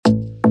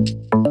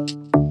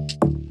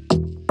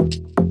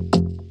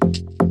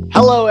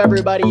Hello,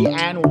 everybody,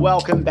 and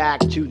welcome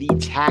back to the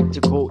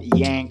Tactical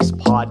Yanks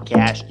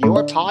podcast,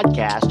 your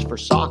podcast for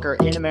soccer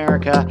in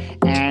America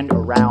and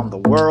around the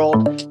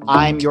world.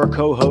 I'm your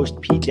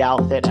co-host, Pete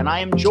Douthit, and I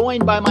am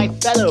joined by my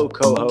fellow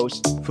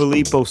co-host,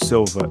 Filippo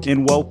Silva,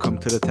 and welcome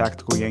to the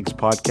Tactical Yanks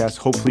podcast.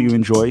 Hopefully you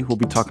enjoy. We'll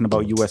be talking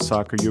about U.S.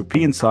 soccer,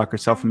 European soccer,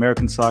 South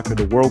American soccer,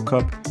 the World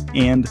Cup,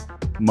 and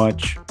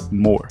much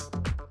more.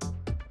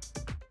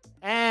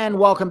 And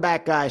welcome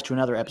back, guys, to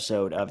another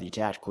episode of the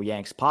Tactical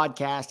Yanks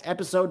podcast,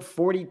 episode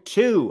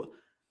 42.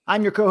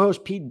 I'm your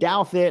co-host, Pete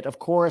Douthit, of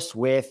course,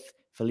 with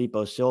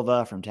Filippo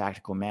Silva from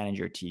Tactical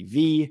Manager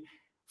TV.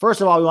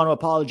 First of all, we want to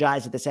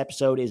apologize that this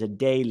episode is a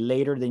day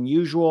later than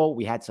usual.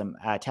 We had some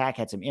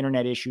had some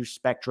internet issues.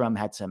 Spectrum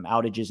had some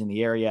outages in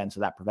the area, and so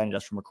that prevented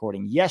us from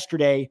recording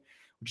yesterday,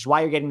 which is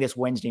why you're getting this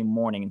Wednesday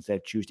morning instead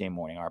of Tuesday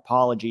morning. Our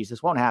apologies.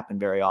 This won't happen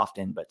very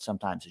often, but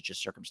sometimes it's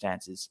just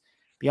circumstances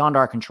beyond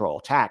our control.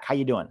 Tac, how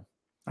you doing?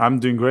 I'm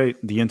doing great.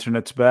 The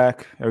internet's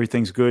back.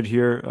 Everything's good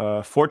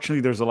here.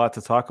 Fortunately, there's a lot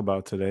to talk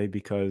about today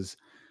because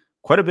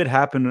quite a bit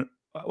happened.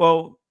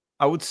 Well,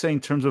 I would say in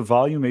terms of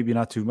volume, maybe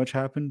not too much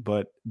happened,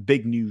 but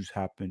big news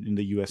happened in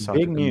the U.S. soccer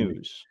community. Big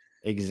news.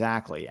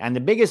 Exactly. And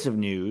the biggest of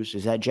news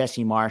is that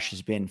Jesse Marsch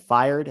has been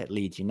fired at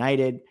Leeds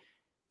United.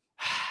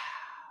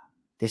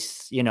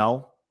 This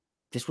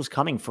was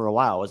coming for a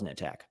while, wasn't it,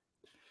 Tac?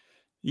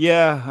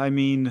 Yeah, I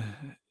mean,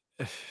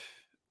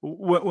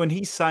 when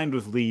he signed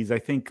with Leeds, I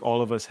think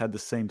all of us had the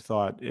same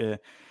thought. It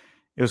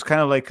was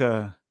kind of like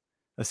a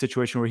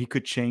situation where he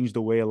could change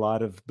the way a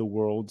lot of the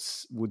world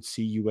would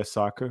see U.S.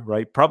 soccer,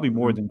 right? Probably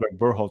more than Greg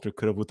Berhalter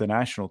could have with the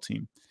national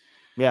team.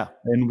 Yeah.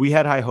 And we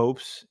had high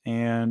hopes,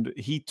 and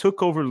he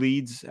took over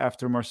Leeds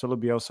after Marcelo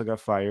Bielsa got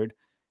fired.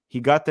 He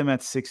got them at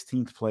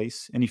 16th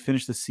place, and he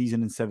finished the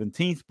season in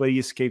 17th, but he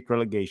escaped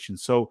relegation.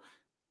 So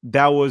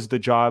that was the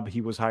job he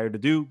was hired to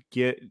do,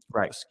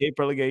 escape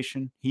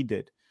relegation. He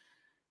did.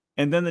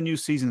 And then the new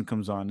season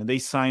comes on, and they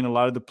sign a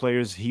lot of the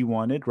players he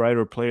wanted, right?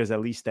 Or players at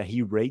least that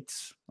he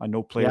rates. I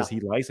know players he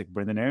likes, like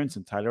Brendan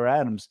Aronson, Tyler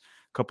Adams,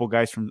 a couple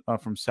guys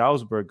from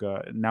Salzburg,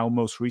 now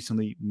most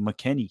recently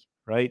McKennie,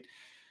 right?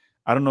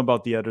 I don't know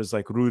about the others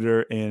like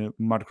Ruder and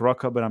Mark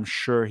Rocca, but I'm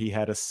sure he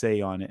had a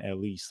say on it at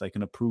least, like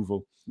an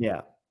approval.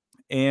 Yeah.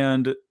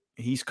 And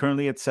he's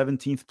currently at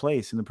 17th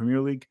place in the Premier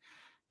League.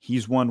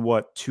 He's won,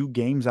 2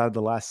 games out of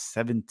the last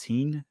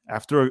 17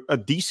 after a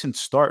decent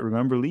start.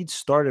 Remember, Leeds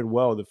started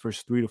well the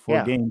first 3 to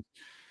 4 games.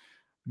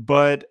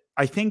 But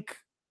I think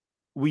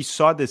we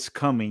saw this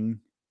coming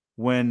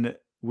when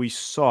we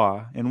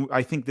saw, and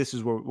I think this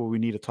is what we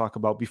need to talk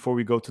about before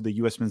we go to the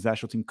U.S. men's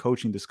national team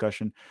coaching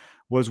discussion,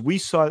 was we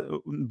saw,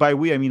 by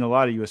we, I mean a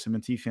lot of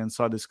USMNT fans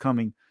saw this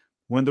coming.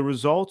 When the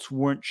results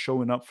weren't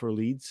showing up for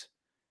Leeds,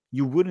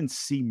 you wouldn't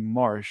see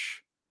Marsch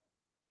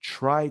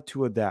try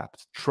to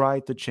adapt, try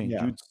to change.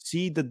 Yeah. You'd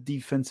see the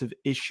defensive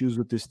issues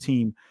with this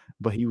team,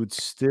 but he would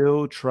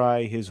still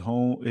try his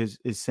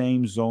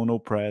same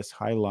zonal press,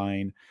 high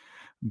line,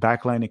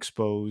 backline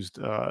exposed,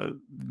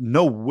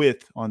 no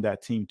width on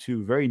that team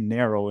too, very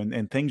narrow,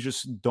 and things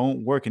just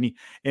don't work.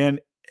 And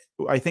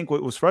I think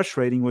what was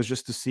frustrating was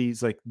just to see,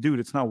 it's like, dude,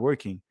 it's not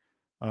working.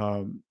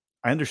 I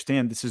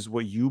understand this is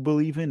what you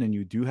believe in, and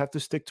you do have to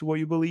stick to what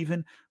you believe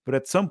in. But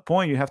at some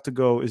point, you have to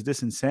go, is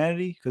this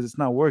insanity? Because it's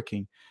not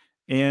working.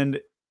 And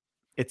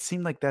it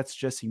seemed like that's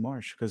Jesse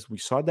Marsch, because we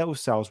saw that with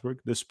Salzburg,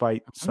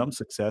 despite some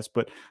success.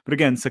 But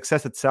again,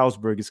 success at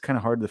Salzburg is kind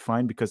of hard to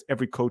find because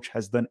every coach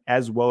has done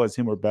as well as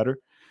him or better.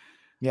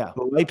 Yeah.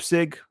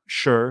 Leipzig,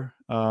 sure.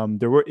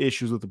 There were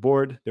issues with the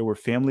board. There were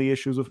family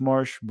issues with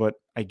Marsch, but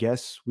I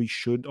guess we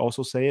should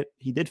also say it.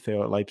 He did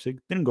fail at Leipzig.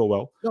 Didn't go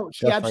well. No,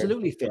 he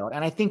absolutely failed.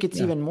 And I think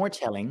it's even more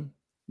telling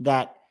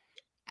that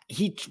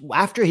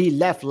after he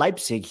left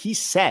Leipzig, he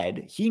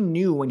said he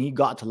knew when he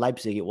got to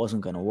Leipzig it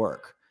wasn't going to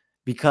work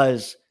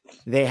because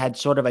they had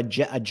sort of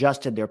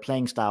adjusted their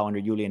playing style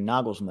under Julian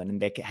Nagelsmann,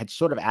 and they had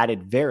sort of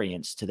added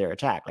variance to their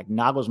attack. Like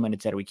Nagelsmann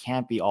had said, we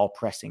can't be all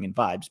pressing and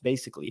vibes,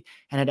 basically,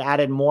 and had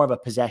added more of a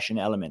possession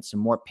element, some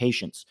more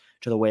patience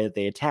to the way that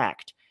they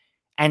attacked.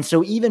 And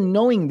so even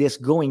knowing this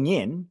going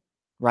in,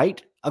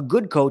 right, a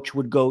good coach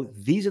would go,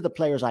 these are the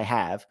players I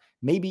have.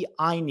 Maybe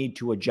I need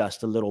to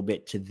adjust a little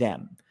bit to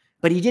them.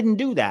 But he didn't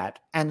do that,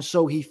 and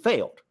so he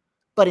failed.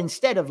 But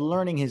instead of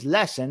learning his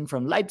lesson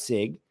from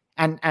Leipzig,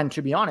 and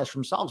to be honest,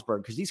 from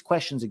Salzburg, because these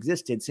questions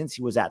existed since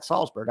he was at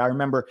Salzburg. I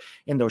remember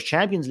in those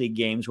Champions League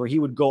games where he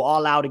would go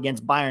all out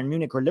against Bayern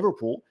Munich or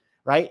Liverpool,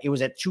 right? It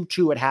was at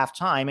 2-2 at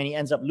halftime, and he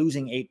ends up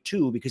losing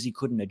 8-2 because he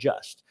couldn't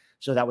adjust.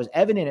 So that was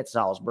evident at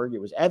Salzburg. It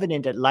was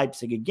evident at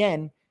Leipzig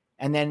again,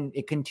 and then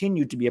it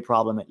continued to be a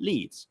problem at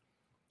Leeds.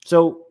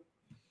 So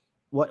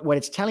what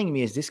it's telling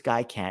me is this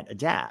guy can't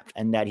adapt,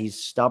 and that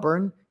he's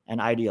stubborn and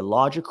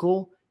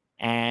ideological,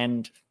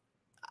 and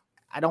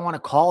I don't want to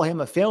call him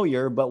a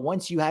failure, but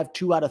once you have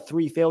 2 out of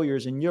 3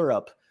 failures in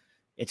Europe,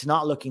 it's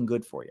not looking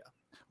good for you.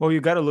 Well,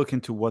 you got to look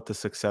into what the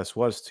success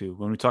was too.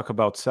 When we talk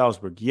about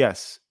Salzburg,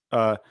 yes,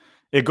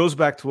 it goes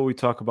back to what we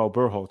talk about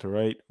Berhalter,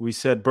 right? We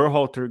said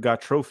Berhalter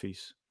got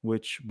trophies,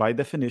 which by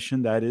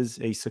definition, that is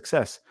a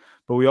success.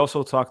 But we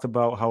also talked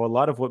about how a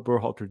lot of what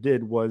Berhalter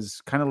did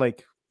was kind of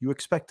like you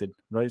expected,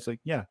 right? It's like,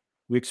 yeah,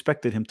 we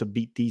expected him to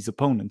beat these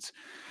opponents.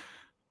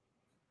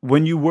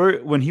 When he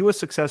was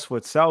successful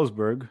at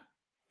Salzburg,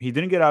 he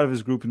didn't get out of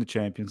his group in the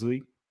Champions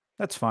League.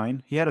 That's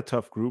fine. He had a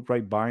tough group,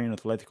 right? Bayern,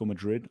 Atletico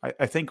Madrid.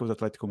 I think it was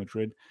Atletico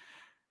Madrid.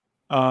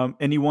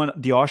 And he won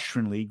the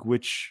Austrian League,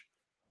 which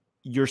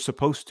you're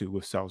supposed to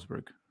with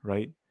Salzburg,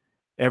 right?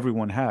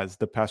 Everyone has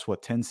the past,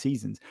 10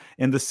 seasons.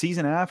 And the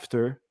season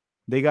after,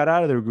 they got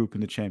out of their group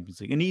in the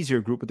Champions League. An easier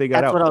group, but they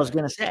got That's out. what I was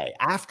going to say.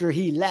 After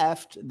he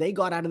left, they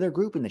got out of their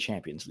group in the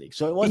Champions League.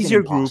 So it wasn't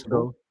Easier group, impossible.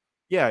 though.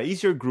 Yeah,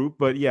 easier group,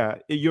 but yeah,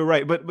 you're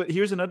right. But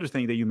here's another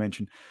thing that you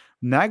mentioned.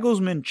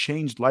 Nagelsmann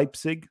changed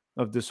Leipzig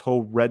of this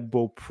whole Red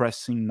Bull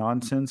pressing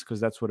nonsense because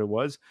that's what it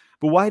was.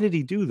 But why did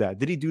he do that?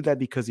 Did he do that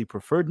because he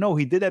preferred? No,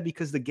 he did that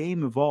because the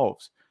game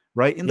evolves,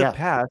 right? In the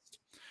past,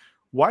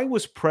 why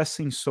was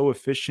pressing so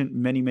efficient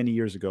many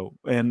years ago?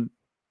 And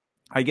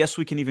I guess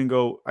we can even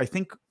go, I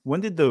think,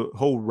 when did the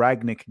whole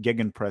Ragnick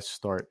Gegenpress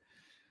start?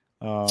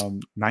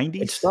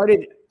 90s? It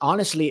started,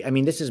 honestly, I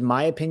mean, this is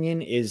my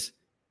opinion, is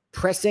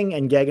pressing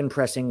and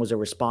gegenpressing was a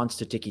response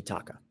to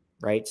tiki-taka,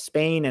 right?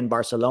 Spain and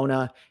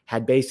Barcelona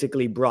had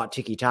basically brought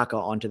tiki-taka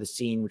onto the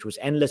scene, which was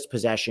endless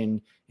possession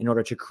in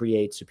order to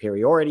create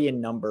superiority in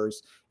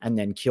numbers and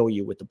then kill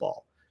you with the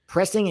ball.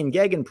 Pressing and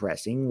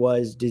gegenpressing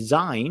was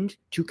designed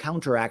to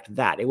counteract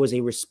that. It was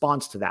a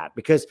response to that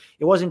because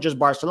it wasn't just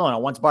Barcelona.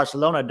 Once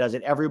Barcelona does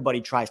it,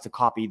 everybody tries to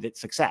copy that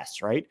success,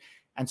 right?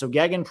 And so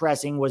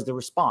gegenpressing was the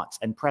response,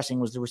 and pressing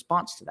was the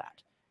response to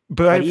that.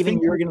 But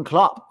even Jurgen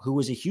Klopp, who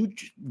was a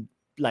huge,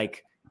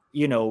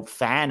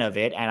 fan of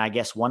it, and I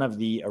guess one of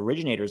the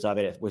originators of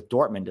it with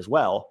Dortmund as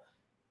well,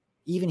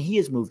 even he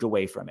has moved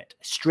away from it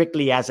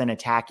strictly as an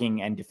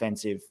attacking and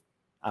defensive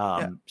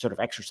sort of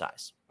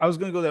exercise. I was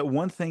going to go that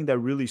one thing that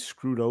really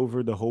screwed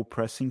over the whole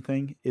pressing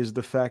thing is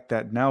the fact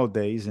that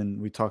nowadays,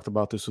 and we talked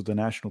about this with the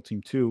national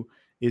team too,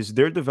 is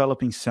they're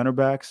developing center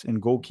backs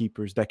and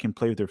goalkeepers that can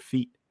play with their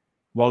feet.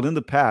 While in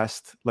the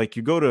past, like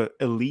you go to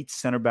elite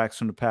center backs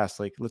from the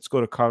past, like let's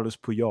go to Carlos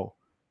Puyol,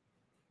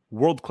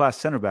 world-class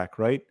center back,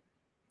 right?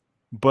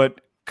 But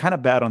kind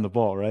of bad on the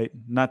ball, right?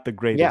 Not the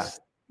greatest,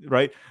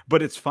 right?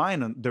 But it's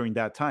fine during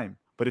that time.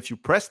 But if you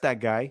press that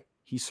guy,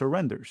 he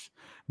surrenders.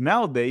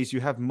 Nowadays,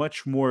 you have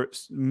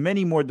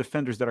many more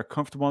defenders that are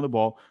comfortable on the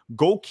ball.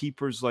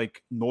 Goalkeepers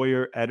like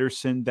Neuer,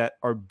 Ederson that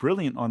are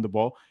brilliant on the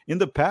ball. In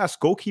the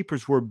past,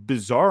 goalkeepers were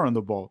bizarre on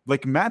the ball.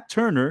 Like Matt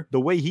Turner, the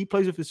way he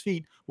plays with his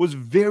feet was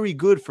very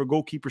good for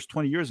goalkeepers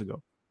 20 years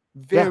ago.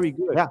 Very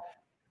good.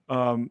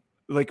 Yeah.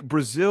 Like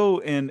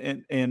Brazil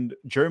and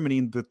Germany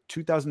in the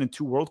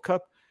 2002 World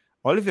Cup,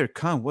 Oliver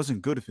Kahn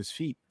wasn't good with his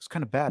feet. It was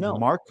kind of bad.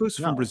 Marcus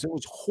from Brazil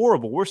was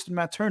horrible, worse than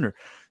Matt Turner.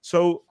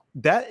 So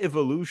that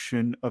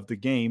evolution of the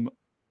game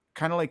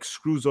kind of like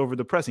screws over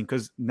the pressing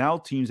because now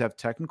teams have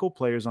technical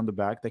players on the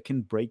back that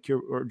can break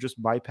or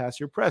just bypass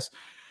your press.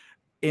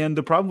 And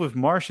the problem with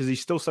Marsch is he's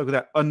still stuck with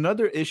that.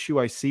 Another issue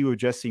I see with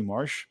Jesse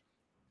Marsch,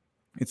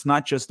 it's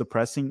not just the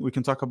pressing. We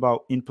can talk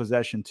about in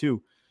possession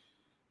too.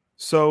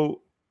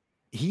 So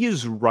he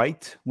is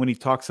right when he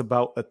talks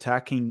about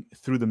attacking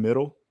through the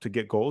middle to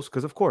get goals.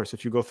 Because, of course,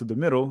 if you go through the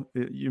middle,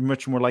 you're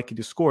much more likely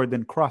to score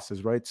than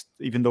crosses, right?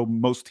 Even though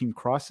most team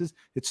crosses,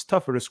 it's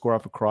tougher to score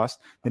off a cross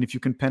than if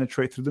you can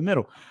penetrate through the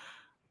middle.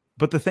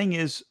 But the thing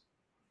is,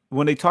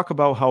 when they talk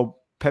about how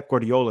Pep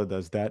Guardiola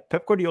does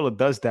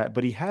that,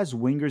 but he has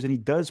wingers and he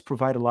does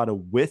provide a lot of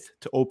width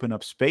to open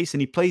up space.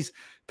 And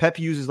Pep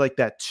uses like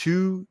that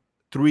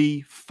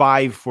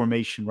 2-3-5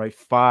 formation, right?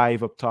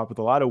 5 up top with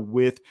a lot of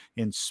width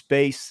and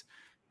space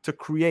to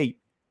create,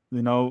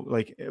 but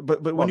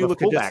when you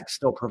look at fullbacks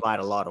still provide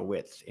a lot of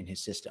width in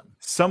his system.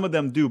 Some of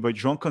them do, but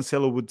João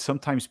Cancelo would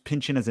sometimes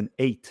pinch in as an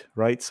 8,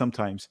 right?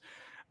 Sometimes.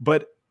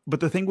 But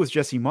the thing with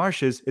Jesse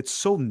Marsch is it's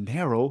so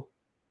narrow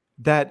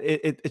that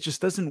it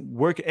just doesn't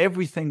work.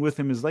 Everything with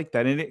him is like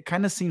that. And it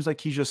kind of seems like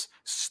he's just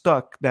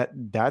stuck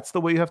that's the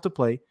way you have to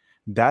play.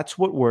 That's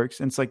what works.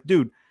 And it's like,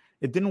 dude,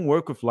 it didn't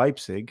work with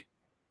Leipzig.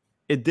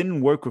 It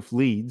didn't work with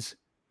Leeds.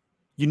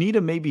 You need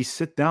to maybe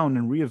sit down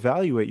and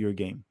reevaluate your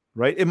game.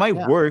 Right? It might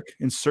work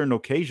in certain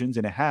occasions,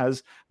 and it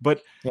has,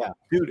 but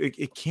dude,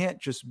 it can't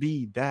just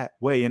be that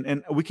way.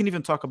 And we can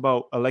even talk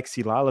about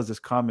Alexi Lala's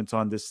comments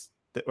on this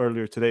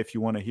earlier today if you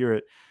want to hear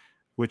it,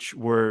 which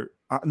were,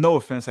 no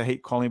offense, I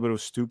hate calling it, but it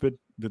was stupid,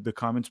 the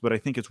comments, but I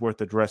think it's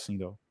worth addressing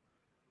though.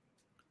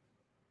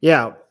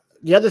 Yeah.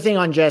 The other thing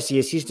on Jesse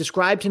is he's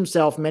described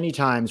himself many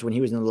times when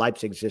he was in the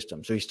Leipzig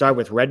system. So he started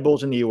with Red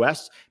Bulls in the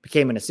US,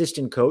 became an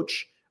assistant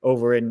coach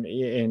over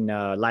in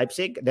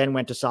Leipzig, then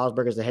went to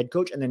Salzburg as the head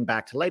coach, and then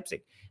back to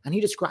Leipzig. And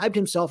he described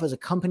himself as a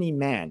company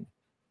man.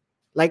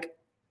 Like,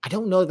 I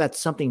don't know if that's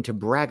something to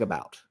brag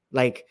about.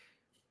 Like,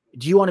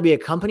 do you want to be a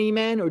company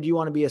man or do you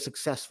want to be a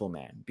successful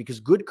man? Because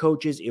good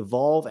coaches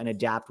evolve and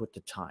adapt with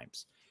the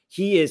times.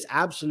 He is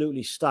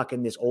absolutely stuck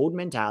in this old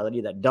mentality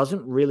that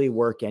doesn't really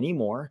work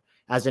anymore.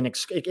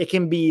 It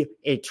can be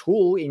a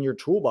tool in your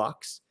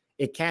toolbox.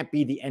 It can't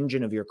be the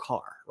engine of your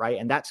car, right?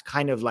 And that's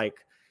kind of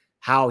like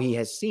how he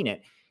has seen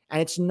it.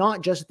 And it's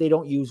not just that they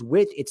don't use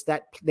width, it's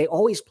that they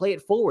always play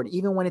it forward,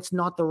 even when it's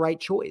not the right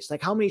choice.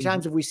 Like how many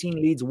times have we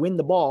seen Leeds win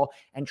the ball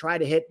and try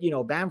to hit,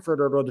 Bamford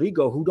or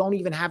Rodrigo, who don't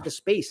even have the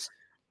space,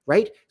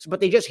 right? So, but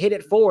they just hit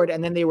it forward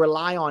and then they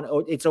rely on,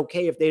 it's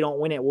okay if they don't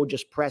win it, we'll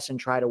just press and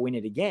try to win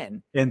it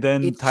again. And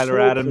then It's Tyler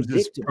so Adams'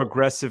 predictable.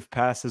 progressive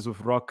passes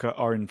with Rocca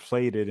are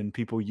inflated, and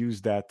people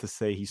use that to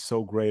say he's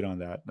so great on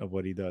that, of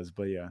what he does.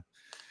 But yeah.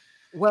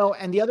 Well,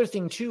 and the other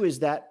thing too is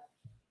that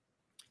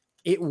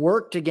it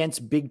worked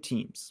against big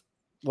teams.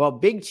 Well,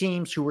 big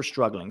teams who were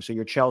struggling. So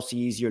your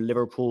Chelseas, your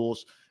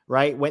Liverpools,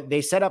 right? When they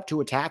set up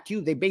to attack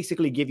you, they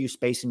basically give you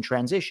space in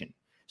transition.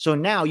 So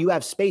now you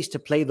have space to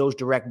play those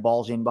direct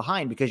balls in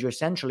behind because you're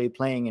essentially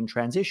playing in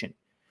transition.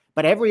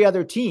 But every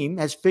other team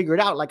has figured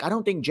out, like, I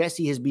don't think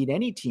Jesse has beat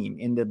any team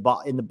in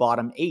the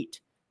bottom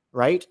 8,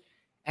 right?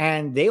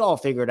 And they all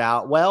figured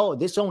out, well,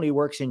 this only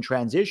works in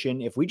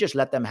transition. If we just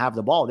let them have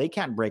the ball, they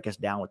can't break us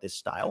down with this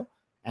style.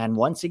 And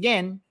once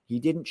again, he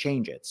didn't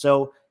change it.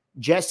 So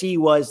Jesse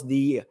was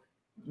the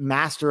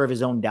master of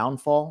his own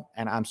downfall.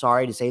 And I'm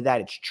sorry to say that,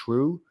 it's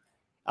true.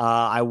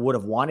 I would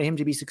have wanted him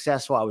to be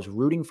successful. I was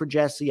rooting for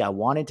Jesse. I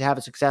wanted to have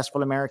a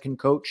successful American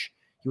coach.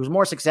 He was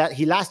more successful.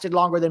 He lasted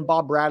longer than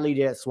Bob Bradley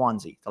did at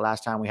Swansea, the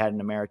last time we had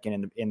an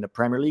American in the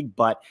Premier League.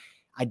 But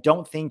I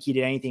don't think he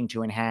did anything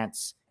to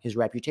enhance his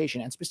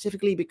reputation, and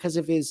specifically because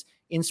of his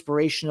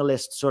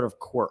inspirationalist sort of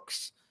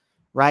quirks,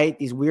 right?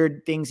 These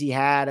weird things he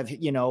had of,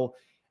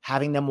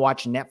 having them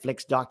watch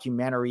Netflix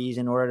documentaries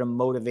in order to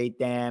motivate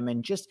them.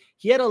 And just,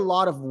 he had a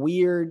lot of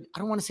weird, I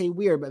don't want to say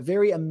weird, but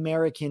very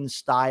American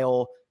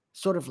style,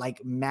 sort of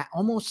like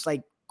almost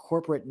like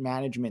corporate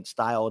management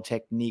style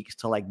techniques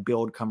to like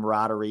build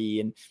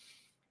camaraderie. And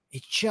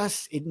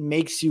it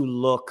makes you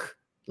look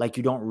like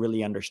you don't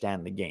really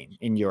understand the game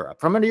in Europe.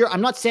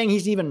 I'm not saying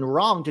he's even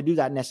wrong to do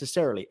that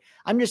necessarily.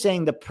 I'm just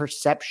saying the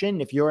perception,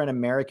 if you're an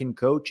American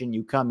coach and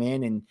you come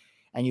in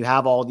and you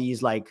have all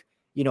these like,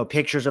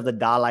 pictures of the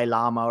Dalai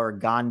Lama or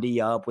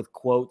Gandhi up with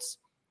quotes.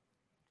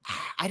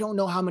 I don't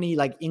know how many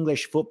like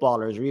English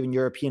footballers or even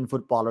European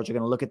footballers are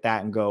going to look at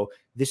that and go,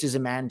 this is a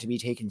man to be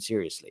taken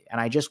seriously. And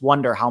I just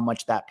wonder how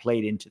much that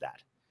played into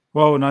that.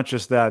 Well, not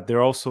just that.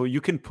 They're also, you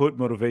can put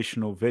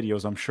motivational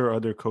videos. I'm sure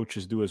other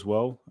coaches do as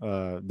well,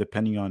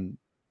 depending on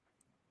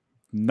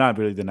not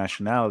really the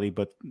nationality,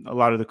 but a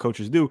lot of the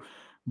coaches do.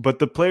 But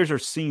the players are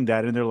seeing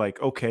that and they're like,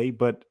 okay,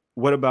 but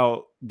what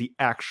about the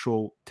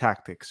actual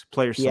tactics,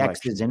 player The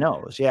selection? X's and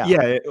O's, yeah.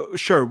 Yeah,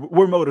 sure.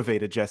 We're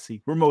motivated,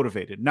 Jesse. We're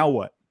motivated. Now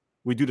what?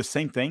 We do the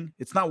same thing.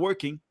 It's not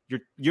working.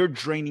 You're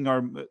draining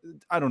our.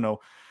 I don't know.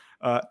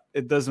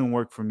 It doesn't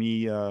work for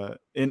me. And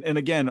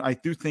again, I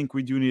do think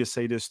we do need to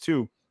say this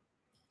too.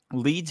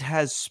 Leeds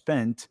has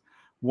spent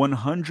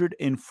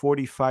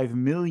 145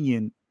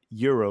 million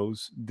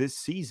euros this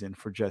season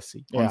for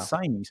Jesse on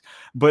signings,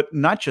 but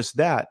not just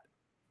that.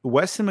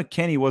 Weston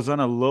McKennie was on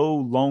a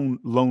low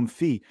loan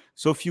fee.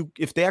 So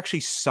if they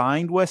actually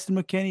signed Weston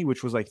McKennie,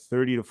 which was like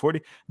 30 to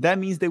 40, that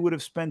means they would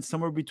have spent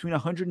somewhere between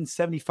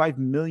 175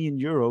 million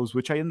euros,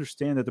 which I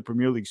understand that the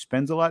Premier League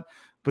spends a lot,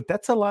 but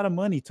that's a lot of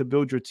money to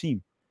build your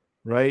team,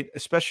 right?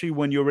 Especially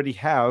when you already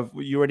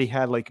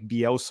had like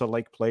Bielsa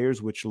like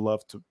players, which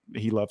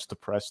he loves to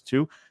press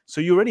too. So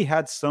you already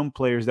had some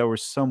players that were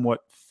somewhat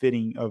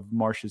fitting of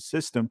Marsch's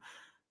system.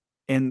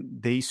 And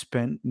they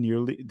spent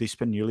nearly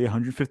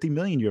 150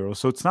 million euros.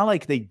 So it's not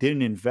like they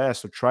didn't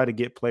invest or try to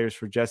get players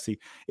for Jesse.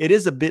 It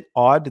is a bit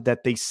odd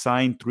that they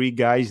signed 3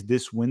 guys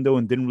this window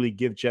and didn't really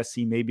give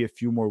Jesse maybe a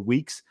few more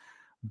weeks.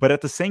 But at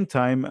the same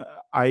time,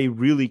 I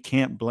really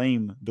can't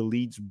blame the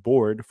Leeds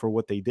board for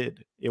what they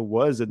did. It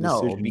was a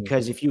decision. No,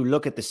 because if you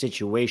look at the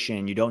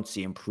situation, you don't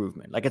see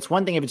improvement. Like, it's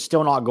one thing if it's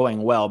still not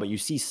going well, but you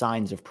see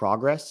signs of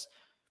progress.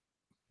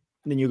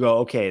 Then you go,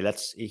 okay,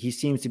 he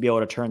seems to be able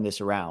to turn this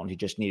around. He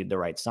just needed the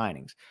right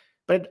signings.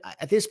 But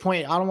at this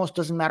point, it almost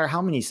doesn't matter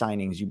how many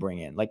signings you bring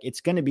in. Like,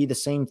 it's going to be the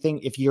same thing.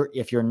 If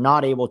you're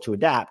not able to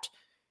adapt,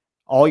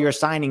 all your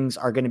signings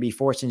are going to be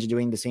forced into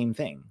doing the same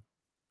thing.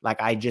 Like,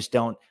 I just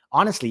don't,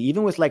 honestly,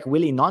 even with like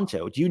Willy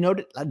Gnonto, do you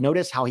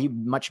notice how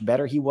much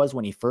better he was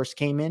when he first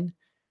came in?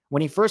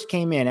 When he first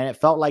came in and it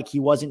felt like he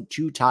wasn't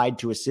too tied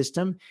to a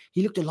system,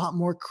 he looked a lot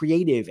more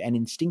creative and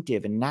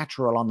instinctive and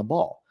natural on the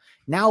ball.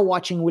 Now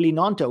watching Willy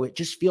Gnonto, it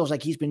just feels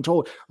like he's been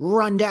told,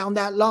 run down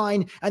that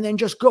line and then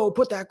just go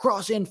put that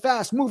cross in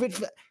fast, move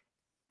it.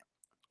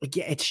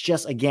 It's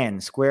just, again,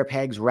 square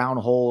pegs, round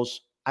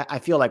holes. I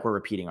feel like we're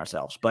repeating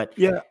ourselves, but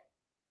yeah,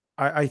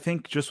 I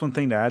think just one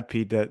thing to add,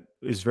 Pete, that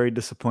is very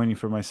disappointing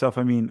for myself.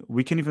 I mean,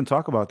 we can even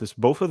talk about this.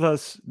 Both of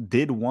us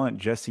did want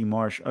Jesse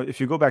Marsch. If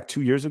you go back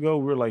 2 years ago,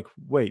 we were like,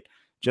 wait,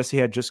 Jesse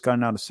had just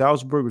gotten out of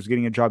Salzburg, was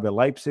getting a job at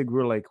Leipzig. We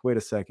were like, wait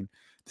a second.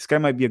 This guy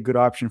might be a good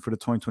option for the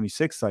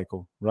 2026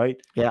 cycle, right?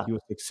 Yeah. He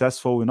was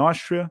successful in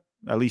Austria,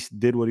 at least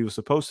did what he was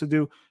supposed to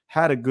do,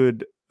 had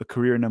a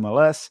career in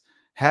MLS,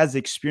 has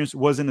experience,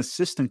 was an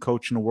assistant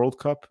coach in the World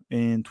Cup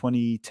in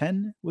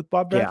 2010 with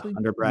Bob Bradley. Yeah,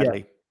 under Bradley.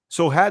 Yeah.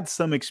 So had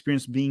some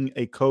experience being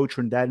a coach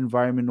in that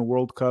environment in the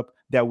World Cup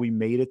that we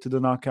made it to the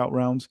knockout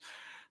rounds.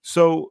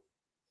 So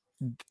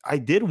I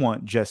did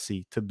want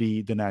Jesse to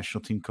be the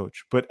national team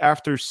coach, but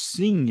after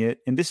seeing it,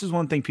 and this is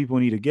one thing people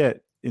need to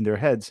get in their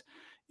heads,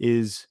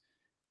 is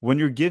when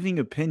you're giving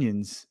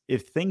opinions,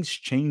 if things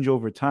change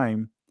over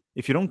time,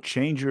 if you don't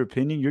change your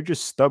opinion, you're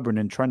just stubborn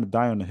and trying to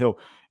die on the hill.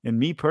 And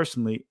me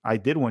personally, I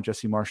did want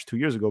Jesse Marsch 2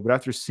 years ago, but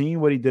after seeing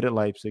what he did at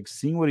Leipzig,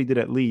 seeing what he did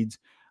at Leeds,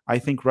 I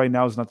think right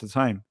now is not the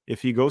time.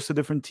 If he goes to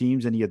different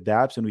teams and he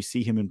adapts and we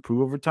see him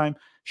improve over time,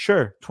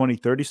 sure,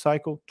 2030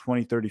 cycle,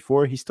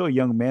 2034, he's still a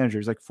young manager.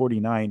 He's like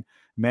 49.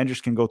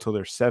 Managers can go till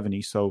they're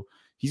 70, so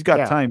he's got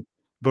Yeah. time.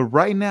 But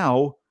right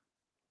now,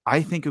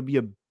 I think it would be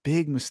a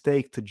big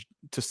mistake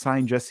to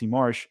sign Jesse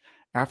Marsch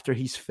after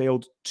he's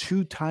failed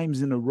 2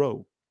 times in a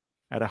row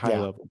at a high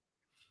Yeah. level.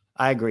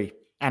 I agree.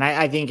 And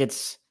I think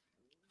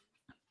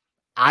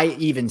I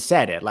even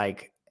said it,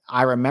 like,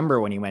 I remember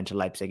when he went to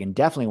Leipzig, and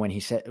definitely when he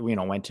said,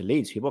 went to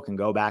Leeds. People can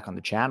go back on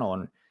the channel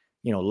and,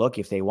 look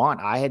if they want.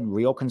 I had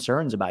real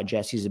concerns about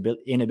Jesse's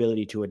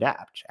inability to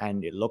adapt,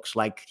 and it looks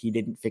like he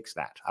didn't fix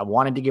that. I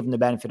wanted to give him the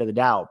benefit of the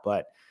doubt,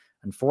 but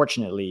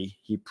unfortunately,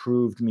 he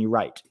proved me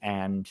right,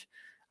 and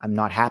I'm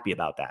not happy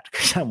about that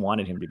because I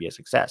wanted him to be a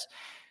success.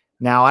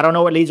 Now, I don't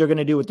know what Leeds are going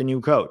to do with the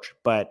new coach,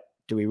 but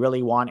do we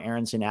really want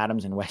Aronson,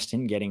 Adams, and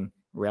Weston getting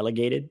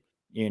relegated?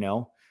 I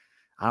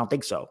don't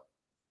think so.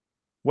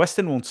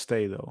 Weston won't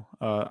stay, though.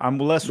 I'm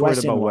less worried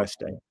Weston about won't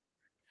Weston. stay.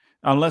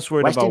 I'm less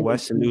worried about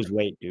Weston needs to Weston. lose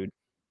weight, dude.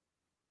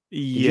 Did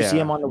you see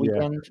him Yeah, on the yeah,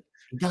 weekend?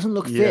 He doesn't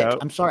look yeah. fit.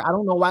 I'm sorry. I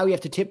don't know why we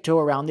have to tiptoe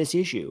around this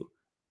issue.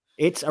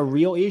 It's a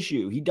real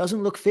issue. He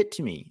doesn't look fit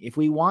to me. If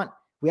we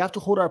have to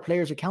hold our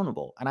players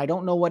accountable. And I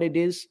don't know what it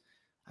is.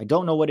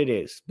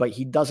 But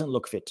he doesn't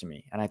look fit to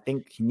me. And I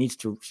think he needs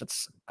to,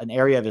 it's an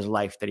area of his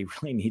life that he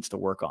really needs to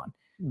work on.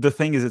 The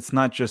thing is, it's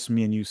not just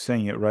me and you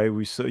saying it, right?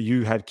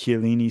 You had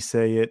Chiellini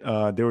say it.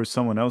 There was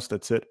someone else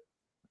that said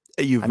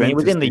I mean, it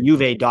was Juventus. in the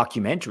Juve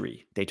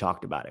documentary. They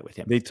talked about it with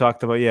him. They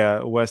talked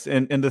about, West.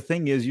 And the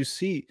thing is, you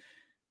see,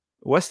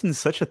 Weston's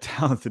such a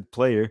talented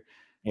player.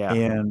 Yeah.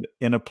 And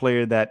a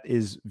player that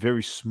is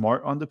very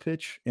smart on the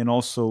pitch, and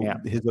also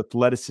his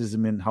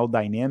athleticism and how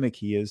dynamic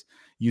he is.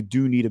 You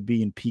do need to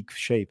be in peak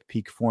shape,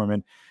 peak form.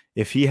 And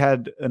if he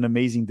had an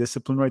amazing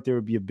discipline right there,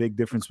 would be a big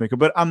difference maker.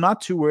 But I'm not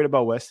too worried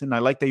about Weston. I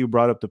like that you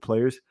brought up the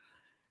players,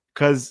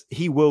 because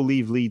he will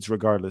leave Leeds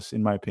regardless,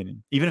 in my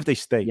opinion. Even if they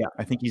stay, Yeah.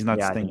 I think he's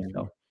not I staying think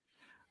anymore. so.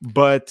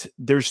 But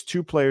there's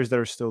 2 players that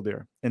are still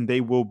there, and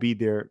they will be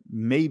there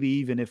maybe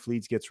even if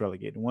Leeds gets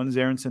relegated. One's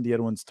Aronson, the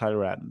other one's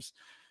Tyler Adams.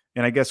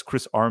 And I guess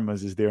Chris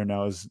Armas is there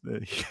now as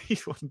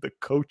he's one of the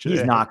coaches.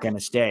 He's not going to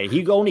stay.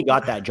 He only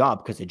got that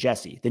job because of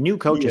Jesse. The new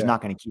coach is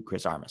not going to keep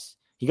Chris Armas.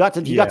 He got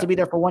to be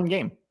there for one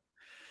game.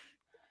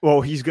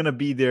 Well, he's going to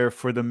be there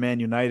for the Man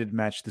United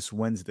match this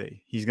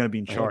Wednesday. He's going to be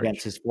in charge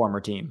against his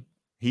former team.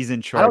 He's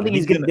in charge. I don't think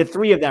he's going to. The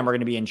 3 of them are going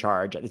to be in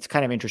charge. It's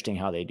kind of interesting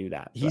how they do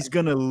that. He's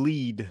going to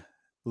lead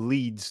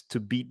Leeds to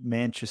beat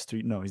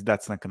Manchester. No,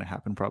 that's not going to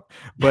happen, probably.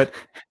 But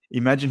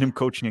imagine him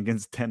coaching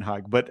against Ten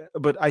Hag. But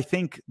I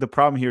think the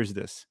problem here is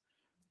this.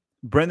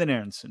 Brendan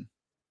Aronson.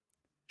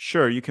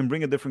 Sure, you can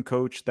bring a different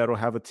coach that'll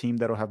have a team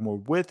that'll have more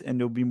width and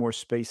there'll be more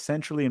space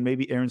centrally, and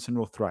maybe Aronson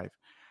will thrive.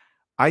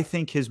 I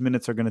think his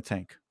minutes are going to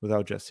tank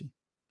without Jesse,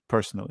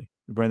 personally.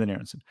 Brendan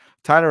Aronson.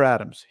 Tyler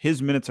Adams,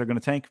 his minutes are going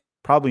to tank?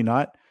 Probably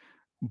not.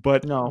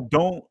 But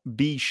don't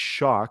be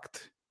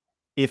shocked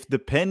if,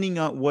 depending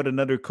on what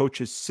another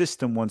coach's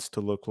system wants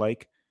to look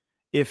like,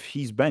 if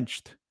he's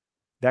benched.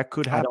 That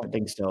could happen. I don't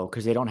think so,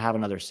 because they don't have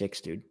another 6,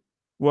 dude.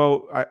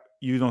 Well,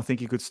 you don't think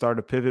you could start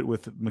a pivot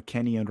with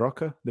McKennie and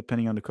Roca,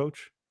 depending on the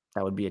coach?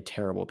 That would be a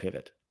terrible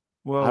pivot.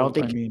 Well, I don't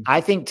think. I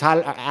think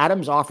Tyler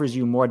Adams offers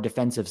you more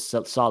defensive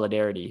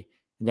solidarity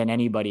than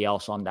anybody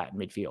else on that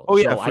midfield. Oh,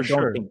 yeah, so I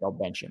don't think they'll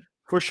bench him.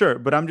 For sure.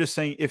 But I'm just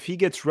saying, if he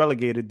gets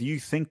relegated, do you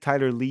think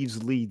Tyler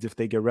leaves Leeds if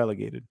they get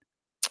relegated?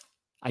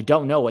 I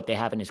don't know what they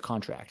have in his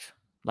contract.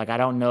 Like, I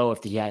don't know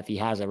if he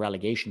has a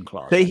relegation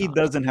clause. Say he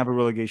doesn't have a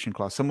relegation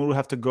clause. Someone will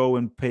have to go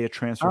and pay a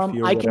transfer fee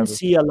or I whatever. can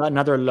see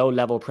another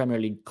low-level Premier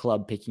League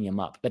club picking him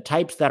up. The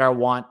types that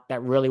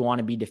really want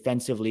to be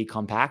defensively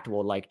compact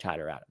will like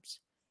Tyler Adams.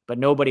 But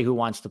nobody who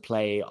wants to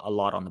play a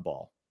lot on the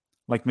ball.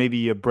 Like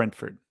maybe a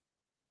Brentford.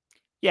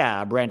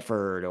 Yeah,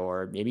 Brentford,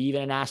 or maybe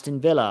even an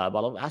Aston Villa.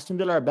 But Aston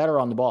Villa are better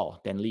on the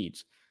ball than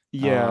Leeds.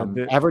 Yeah.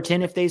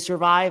 Everton, if they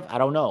survive, I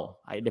don't know.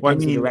 It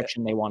depends the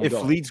direction they want to go.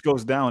 If Leeds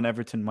goes down,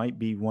 Everton might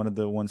be one of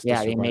the ones to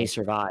survive. They may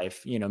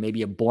survive.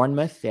 Maybe a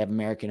Bournemouth. They have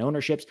American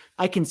ownerships.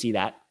 I can see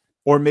that.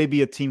 Or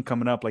maybe a team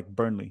coming up like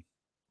Burnley.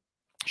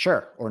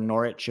 Sure. Or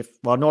Norwich.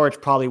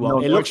 Norwich probably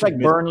won't. No, it looks like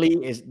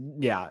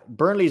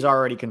Burnley's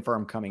already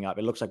confirmed coming up.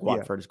 It looks like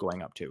Watford is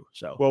going up too.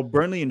 So, well,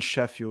 Burnley and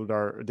Sheffield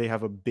they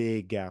have a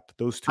big gap.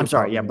 Those 2. I'm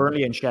sorry. Yeah.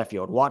 Burnley and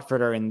Sheffield.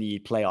 Watford are in the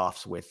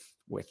playoffs with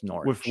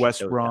Norwich. With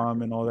West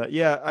Brom and all that.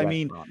 Yeah. I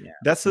mean,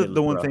 that's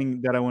the one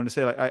thing that I want to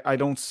say. Like, I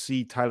don't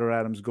see Tyler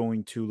Adams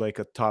going to like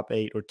a top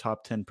 8 or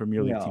top 10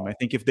 Premier League team. I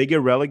think if they get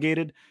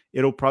relegated,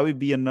 it'll probably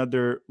be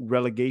another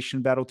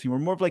relegation battle team, or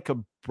more of like a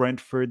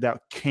Brentford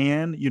that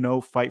can,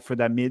 fight for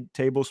that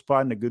mid-table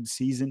spot in a good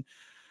season.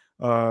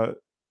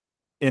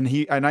 And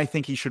I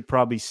think he should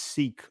probably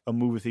seek a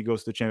move if he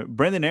goes to the champion.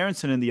 Brendan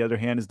Aronson, on the other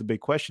hand, is the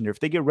big question here. If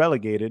they get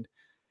relegated,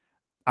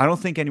 I don't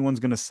think anyone's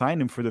going to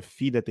sign him for the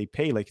fee that they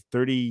pay, like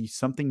 30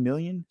 something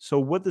million. So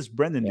what does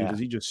Brendan do? Yeah, Does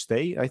he just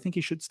stay? I think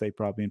he should stay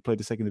probably and play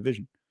the second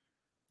division.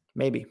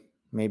 maybe.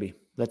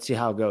 Let's see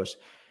how it goes.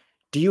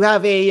 Do you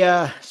have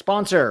a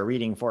sponsor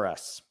reading for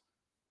us?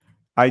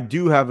 I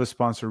do have a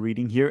sponsor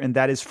reading here, and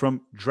that is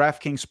from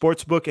DraftKings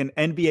Sportsbook. And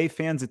NBA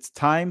fans, it's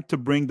time to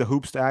bring the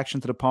hoops to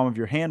action to the palm of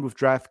your hand with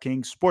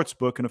DraftKings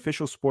Sportsbook, an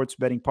official sports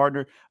betting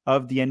partner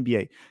of the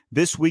NBA.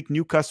 This week,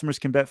 new customers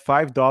can bet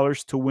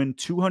 $5 to win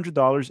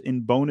 $200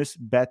 in bonus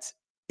bets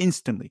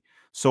instantly.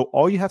 So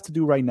all you have to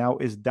do right now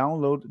is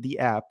download the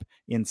app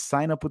and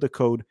sign up with the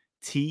code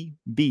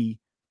TBPN.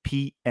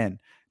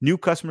 New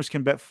customers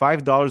can bet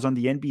 $5 on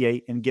the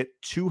NBA and get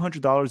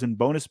 $200 in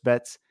bonus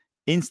bets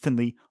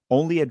instantly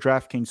only at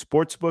DraftKings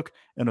Sportsbook,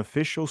 an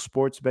official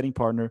sports betting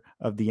partner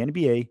of the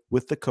NBA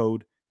with the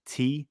code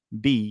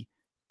TBPN.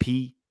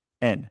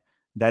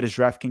 That is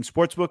DraftKings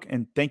Sportsbook,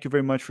 and thank you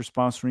very much for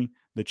sponsoring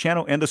the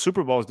channel. And the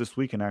Super Bowl is this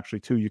weekend,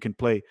 actually, too. You can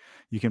play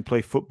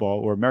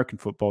football or American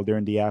football there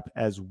in the app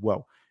as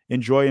well.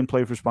 Enjoy and play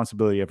with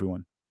responsibility,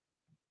 everyone.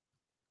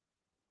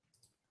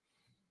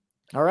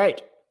 All right.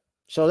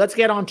 So let's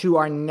get on to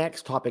our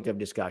next topic of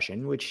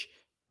discussion, which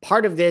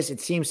part of this,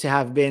 it seems to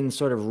have been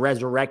sort of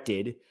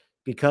resurrected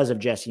because of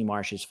Jesse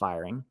Marsch's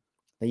firing,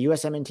 the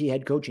USMNT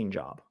head coaching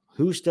job.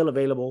 Who's still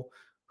available?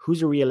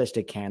 Who's a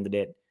realistic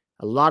candidate?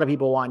 A lot of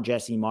people want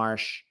Jesse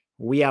Marsch.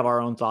 We have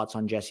our own thoughts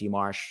on Jesse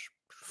Marsch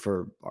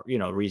for,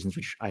 reasons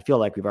which I feel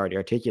like we've already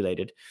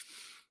articulated.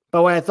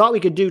 But what I thought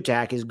we could do,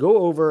 Tack, is go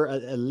over a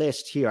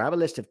list here. I have a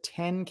list of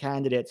 10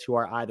 candidates who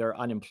are either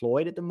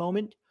unemployed at the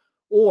moment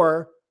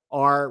or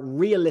are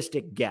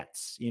realistic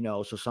gets,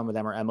 so some of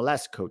them are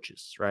MLS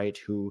coaches, right?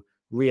 Who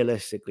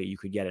realistically you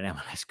could get an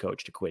MLS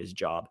coach to quit his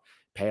job,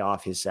 pay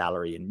off his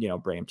salary and,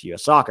 bring him to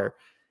US soccer.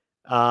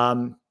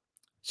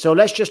 So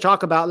let's just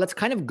let's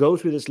kind of go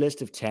through this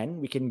list of 10.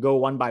 We can go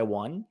one by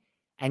one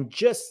and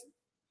just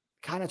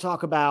kind of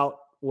talk about,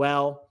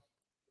 well,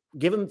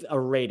 give him a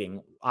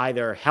rating.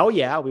 Either hell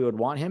yeah, we would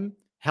want him.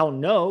 Hell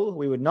no,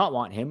 we would not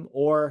want him,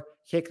 or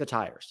kick the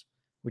tires,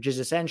 which is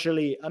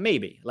essentially a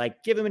maybe.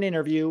 Like, give him an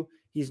interview.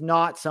 He's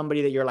not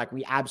somebody that you're like,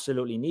 we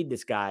absolutely need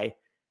this guy,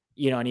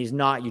 and he's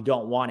not, you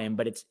don't want him,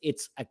 but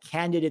it's a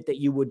candidate that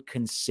you would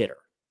consider,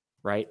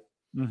 right?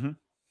 Mm-hmm.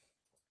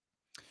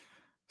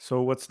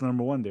 So what's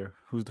number one there?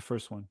 Who's the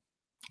first one?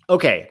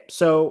 Okay,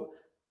 so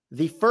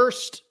the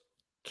first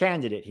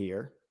candidate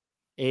here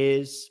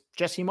is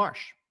Jesse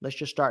Marsch. Let's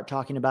just start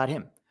talking about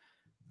him.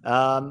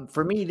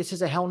 For me, this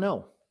is a hell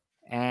no.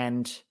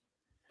 And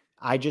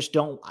I just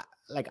don't,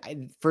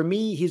 for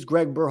me, he's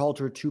Greg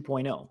Berhalter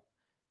 2.0.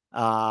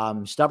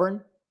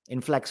 Stubborn,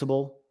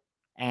 inflexible,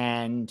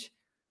 and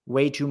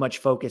way too much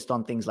focused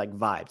on things like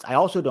vibes. I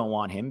also don't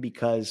want him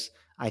because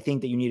I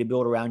think that you need to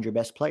build around your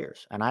best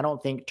players. And I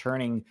don't think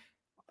turning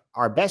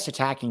our best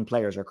attacking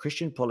players are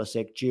Christian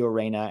Pulisic, Gio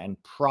Reyna, and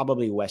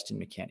probably Weston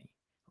McKennie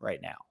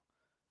right now.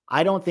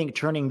 I don't think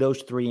turning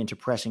those three into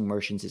pressing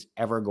merchants is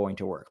ever going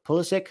to work.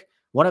 Pulisic,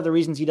 one of the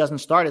reasons he doesn't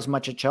start as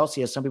much at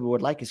Chelsea as some people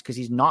would like is because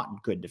he's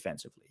not good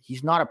defensively.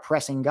 He's not a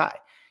pressing guy.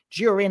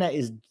 Gio Reyna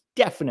is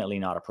definitely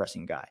not a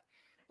pressing guy.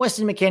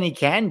 Weston McKennie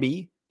can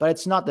be, but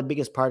it's not the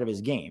biggest part of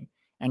his game.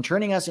 And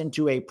turning us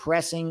into a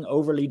pressing,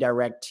 overly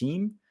direct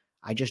team,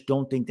 I just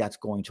don't think that's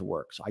going to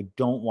work. So I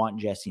don't want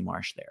Jesse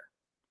Marsch there.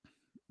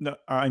 No,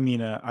 I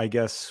mean, I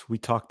guess we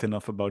talked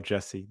enough about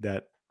Jesse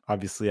that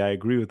obviously I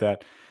agree with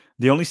that.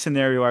 The only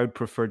scenario I would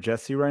prefer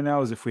Jesse right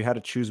now is if we had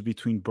to choose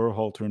between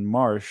Berhalter and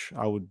Marsch,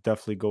 I would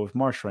definitely go with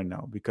Marsch right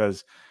now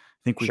because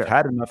I think we've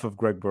had enough of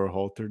Greg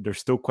Berhalter. There's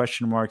still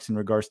question marks in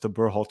regards to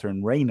Berhalter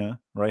and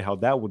Reyna, right? How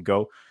that would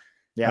go.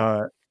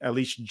 Yeah. At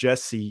least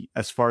Jesse,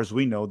 as far as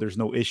we know, there's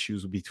no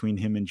issues between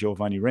him and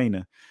Giovanni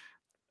Reyna.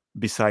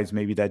 Besides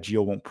maybe that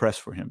Gio won't press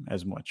for him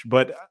as much.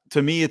 But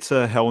to me, it's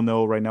a hell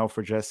no right now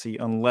for Jesse,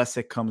 unless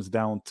it comes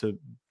down to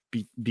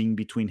being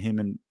between him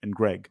and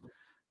Greg.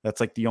 That's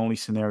like the only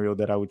scenario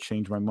that I would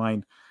change my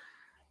mind.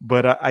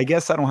 But I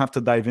guess I don't have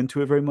to dive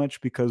into it very much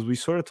because we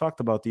sort of talked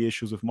about the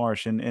issues with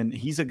Marsch. And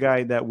he's a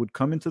guy that would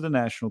come into the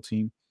national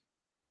team.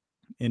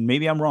 And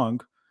maybe I'm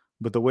wrong,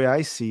 but the way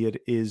I see it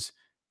is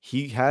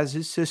he has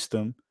his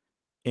system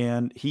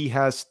and he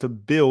has to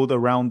build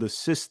around the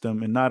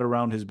system and not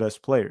around his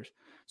best players.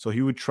 So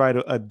he would try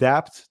to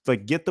adapt,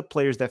 like get the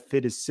players that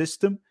fit his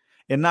system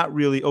and not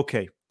really,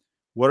 okay,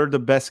 what are the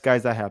best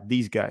guys I have?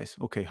 These guys.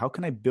 Okay, how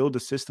can I build a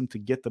system to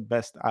get the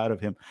best out of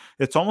him?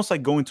 It's almost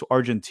like going to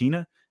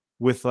Argentina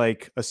with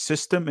like a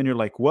system and you're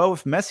like, well,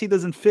 if Messi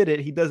doesn't fit it,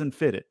 he doesn't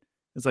fit it.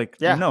 It's like,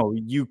 no,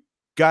 you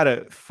got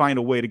to find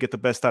a way to get the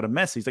best out of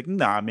Messi. He's like,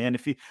 nah, man,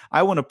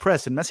 I want to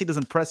press and Messi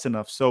doesn't press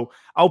enough. So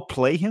I'll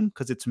play him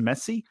because it's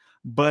Messi.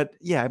 But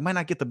yeah, I might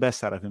not get the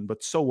best out of him,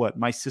 but so what?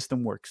 My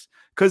system works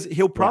because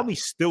he'll probably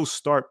still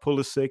start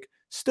Pulisic,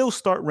 still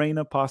start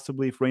Reyna,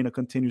 possibly if Reyna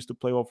continues to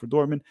play well for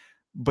Dortmund.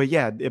 But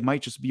yeah, it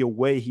might just be a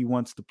way he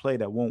wants to play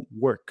that won't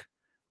work.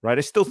 right?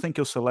 I still think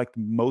he'll select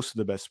most of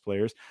the best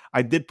players.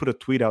 I did put a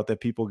tweet out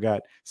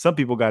that some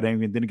people got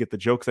angry and didn't get the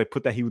joke because I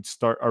put that he would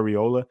start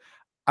Areola.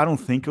 I don't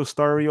think he'll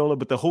start Areola,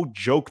 but the whole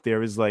joke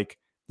there is like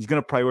he's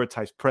going to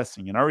prioritize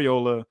pressing. And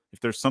Areola, if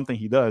there's something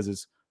he does,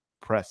 is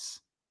press.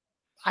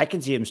 I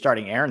can see him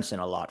starting Aronson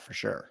a lot for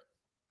sure.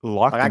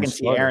 Locked Like I in can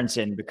see starter.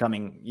 Aronson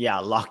becoming,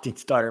 locked in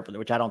starter,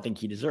 which I don't think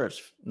he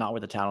deserves, not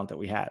with the talent that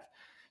we have.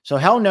 So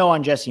hell no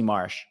on Jesse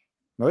Marsch.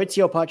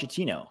 Maurizio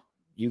Pochettino,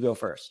 you go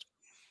first.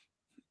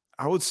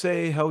 I would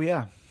say hell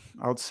yeah.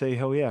 I would say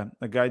hell yeah.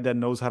 A guy that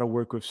knows how to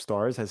work with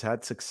stars, has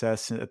had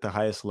success at the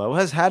highest level,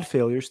 has had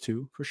failures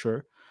too, for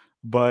sure.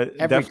 But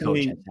Every coach has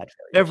definitely had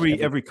failures.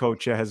 every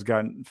coach has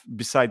gotten,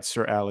 besides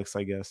Sir Alex,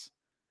 I guess.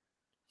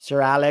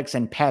 Sir Alex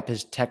and Pep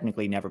has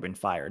technically never been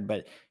fired,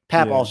 but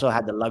Pep Yeah. also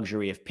had the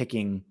luxury of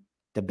picking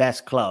the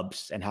best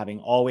clubs and having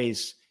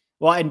always,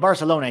 well, in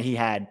Barcelona, he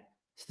had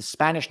the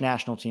Spanish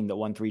national team that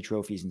won 3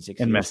 trophies in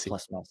 6 And years Messi.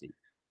 plus Messi.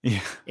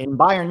 Yeah. In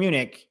Bayern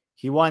Munich,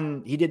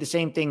 he did the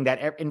same thing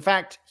in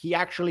fact,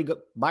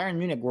 Bayern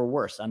Munich were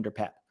worse under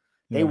Pep.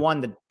 They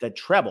won the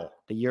treble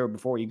the year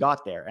before he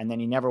got there, and then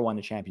he never won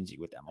the Champions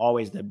League with them.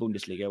 Always the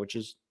Bundesliga, which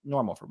is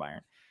normal for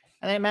Bayern.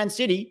 And then at Man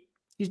City,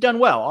 he's done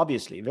well,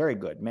 obviously, very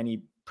good.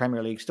 Many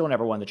Premier League, still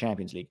never won the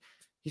Champions League.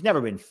 He's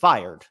never been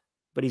fired,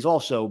 but he's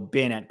also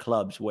been at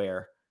clubs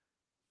where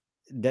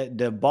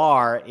the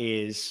bar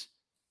is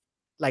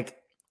like,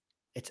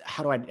 it's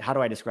how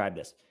do I describe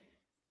this?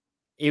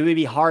 It would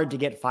be hard to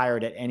get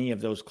fired at any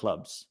of those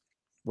clubs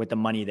with the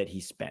money that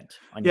he spent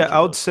on Yeah, each of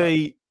I would those clubs.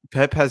 say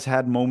Pep has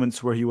had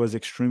moments where he was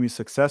extremely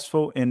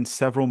successful and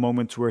several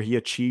moments where he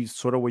achieved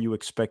sort of what you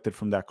expected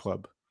from that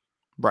club.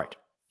 Right.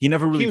 He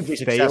never really Hugely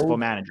successful failed.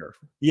 manager.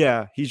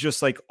 Yeah, he's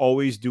just like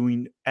always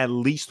doing at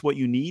least what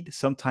you need,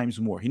 sometimes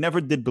more. He never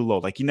did below.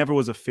 Like he never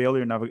was a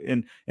failure. Never,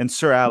 and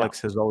Sir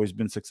Alex has always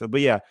been successful.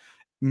 But yeah,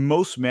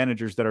 most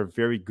managers that are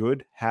very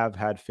good have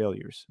had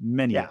failures,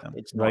 many of them,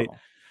 It's right?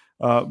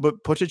 normal.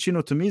 But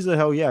Pochettino to me is a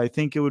hell yeah. I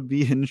think it would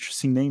be an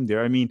interesting name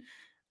there. I mean,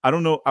 I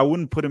don't know. I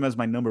wouldn't put him as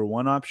my number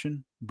one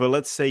option, but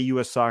let's say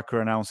U.S. Soccer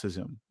announces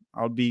him.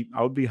 I would be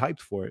hyped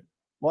for it.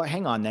 Well,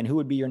 hang on then. Who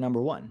would be your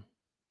number one?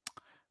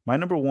 My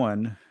number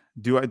one.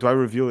 Do I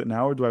reveal it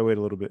now or do I wait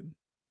a little bit?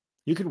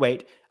 You could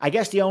wait. I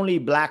guess the only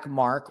black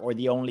mark or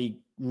the only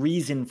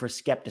reason for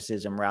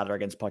skepticism rather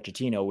against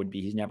Pochettino would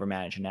be he's never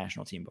managed a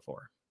national team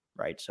before,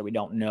 right? So we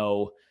don't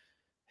know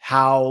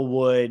how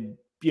would,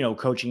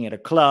 coaching at a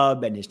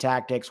club and his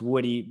tactics,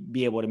 would he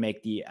be able to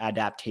make the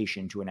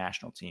adaptation to a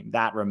national team?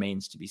 That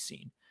remains to be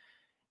seen.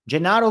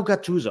 Gennaro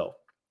Gattuso.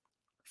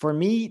 For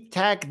me,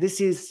 Tack,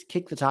 this is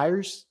kick the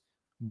tires,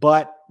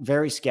 but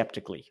very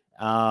skeptically.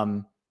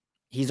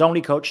 He's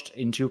only coached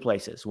in 2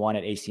 places, one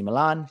at AC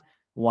Milan,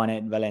 one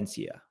at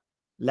Valencia.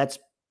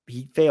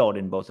 He failed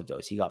in both of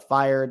those. He got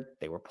fired.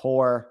 They were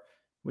poor.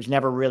 Was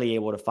never really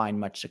able to find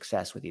much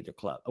success with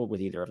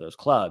either of those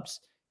clubs.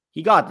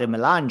 He got the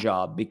Milan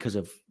job because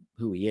of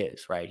who he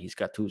is, right? He's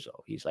Gattuso.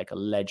 He's like a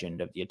legend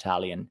of the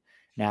Italian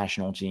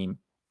national team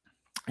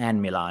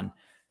and Milan.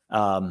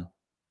 But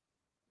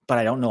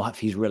I don't know if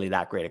he's really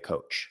that great a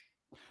coach.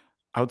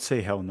 I would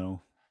say hell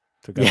no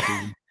to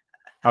Gattuso.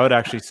 I would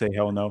actually say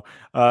hell no.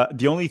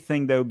 The only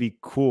thing that would be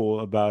cool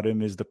about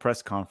him is the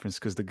press conference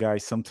because the guy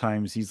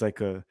sometimes he's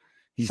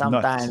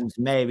sometimes nuts.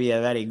 Maybe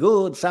a very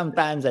good,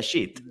 sometimes a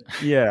shit.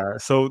 Yeah,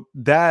 so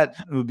that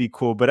would be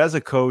cool. But as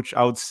a coach,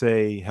 I would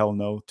say hell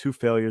no. 2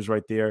 failures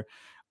right there.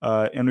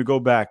 And we go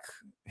back.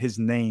 His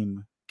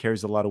name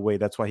carries a lot of weight.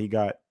 That's why he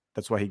got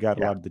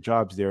a lot of the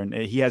jobs there, and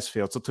he has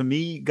failed. So to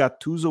me,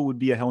 Gattuso would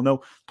be a hell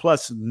no.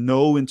 Plus,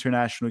 no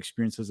international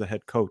experience as a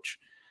head coach,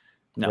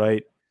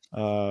 right?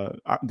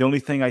 The only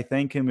thing I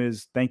thank him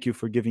is thank you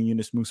for giving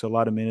Yunus Musa a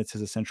lot of minutes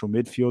as a central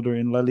midfielder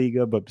in La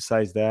Liga. But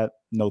besides that,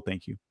 no,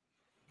 thank you.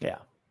 Yeah.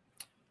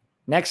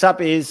 Next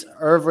up is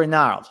Hervé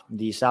Renard,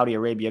 the Saudi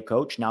Arabia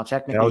coach. Now,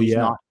 technically, he's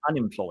not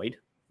unemployed,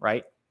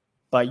 right?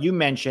 But you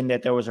mentioned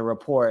that there was a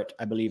report,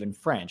 I believe, in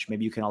French.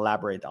 Maybe you can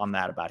elaborate on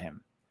that about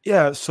him.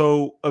 Yeah,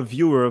 so a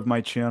viewer of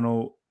my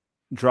channel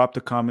dropped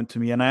a comment to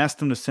me, and I asked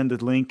him to send a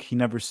link. He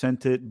never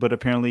sent it, but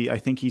apparently I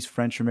think he's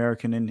French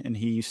American, and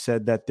he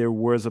said that there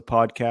was a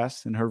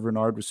podcast, and Hervé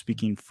Renard was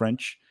speaking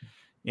French,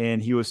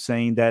 and he was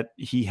saying that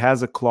he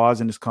has a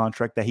clause in his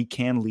contract that he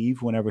can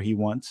leave whenever he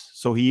wants.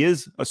 So he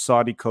is a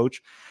Saudi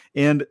coach,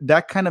 and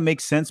that kind of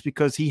makes sense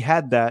because he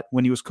had that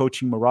when he was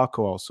coaching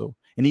Morocco also,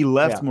 and he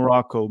left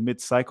Morocco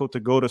mid-cycle to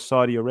go to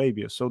Saudi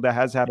Arabia. So that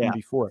has happened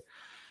before.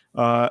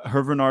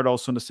 Hervé Renard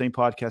also in the same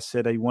podcast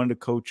said that he wanted to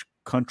coach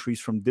countries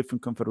from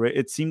different confederations.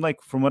 It seemed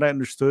like, from what I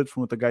understood,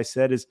 from what the guy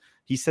said, is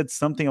he said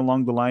something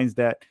along the lines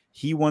that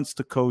he wants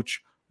to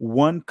coach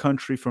one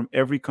country from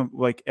every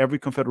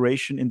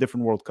confederation in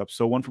different World Cups.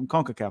 So one from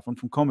CONCACAF, one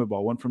from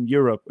CONMEBOL, one from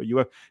Europe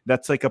or UF.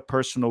 That's like a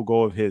personal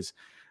goal of his.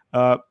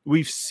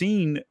 We've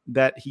seen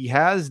that he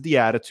has the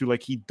attitude,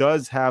 like he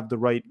does have the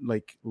right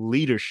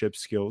leadership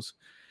skills.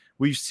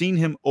 We've seen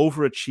him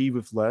overachieve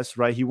with less,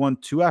 right? He won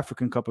 2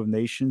 African Cup of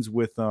Nations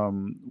with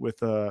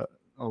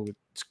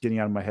it's getting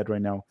out of my head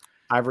right now.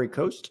 Ivory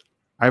Coast,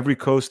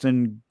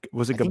 and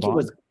was it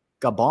Gabon?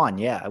 Gabon.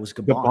 Yeah, it was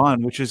Gabon.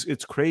 Gabon, which is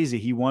it's crazy.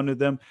 He wanted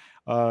them.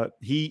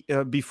 He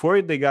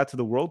before they got to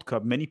the World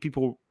Cup, many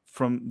people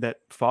from that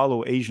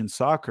follow Asian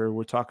soccer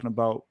were talking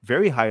about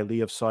very highly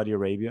of Saudi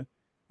Arabia,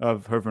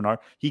 of Hervé Renard.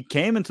 He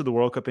came into the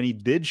World Cup and he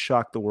did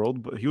shock the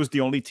world, but he was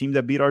the only team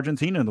that beat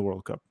Argentina in the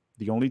World Cup.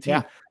 The only team.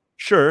 Yeah.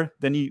 Sure,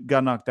 then he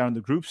got knocked down in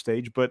the group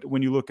stage, but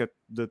when you look at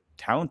the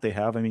talent they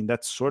have, I mean,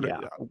 that's sort of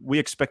Yeah. we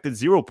expected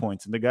 0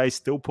 points, and the guy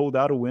still pulled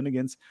out a win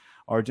against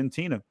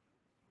Argentina.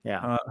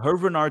 Yeah.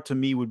 Hervé Renard to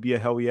me would be a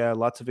hell yeah,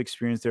 lots of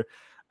experience there.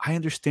 I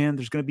understand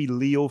there's going to be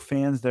Leo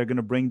fans that are going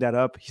to bring that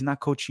up. He's not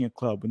coaching a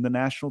club. In the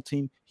national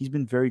team, he's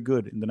been very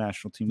good in the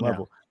national team Yeah.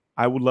 level.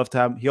 I would love to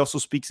have him. He also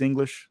speaks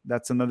English.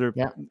 That's another,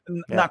 Yeah.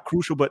 not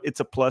crucial, but it's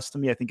a plus to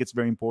me. I think it's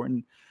very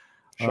important.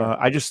 Sure.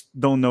 I just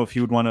don't know if he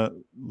would want to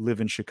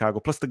live in Chicago.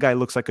 Plus, the guy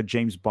looks like a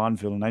James Bond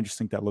villain. I just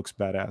think that looks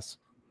badass.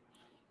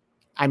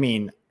 I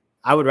mean,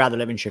 I would rather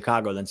live in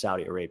Chicago than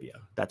Saudi Arabia.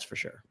 That's for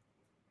sure.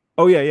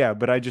 Oh, yeah.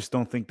 But I just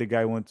don't think the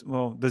guy wants.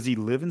 Well, does he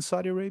live in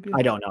Saudi Arabia?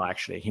 I don't know,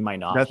 actually. He might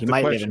not. That's He the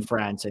might live question. in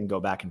France and go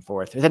back and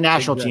forth. It's a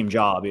national Exactly. team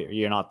job.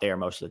 You're not there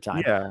most of the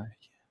time. Yeah.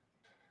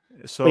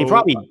 So But he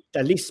probably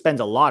at least spends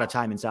a lot of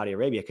time in Saudi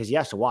Arabia because he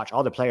has to watch.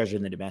 All the players are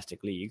in the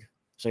domestic league.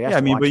 So he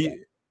has to watch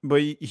them.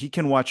 But he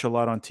can watch a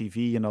lot on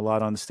TV and a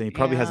lot on the stage. He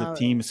probably has a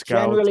team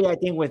scout. Generally, I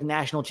think with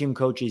national team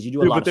coaches, you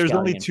do a lot But of there's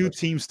scouting only two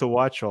teams to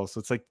watch also.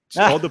 It's like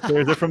all the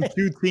players are from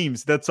two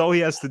teams. That's all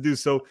he has to do.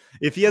 So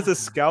if he has a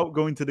scout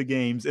going to the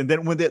games, and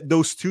then when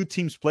those two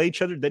teams play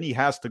each other, then he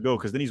has to go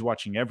because then he's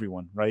watching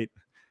everyone, right?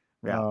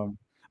 Yeah.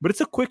 But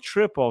it's a quick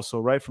trip also,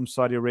 right? From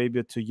Saudi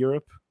Arabia to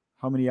Europe.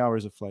 How many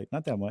hours of flight?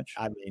 Not that much.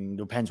 I mean,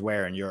 depends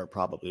where in Europe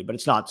probably, but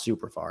it's not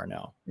super far,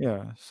 no.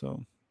 Yeah,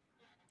 so...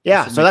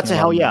 Yeah, so that's a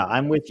hell yeah.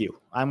 I'm with you.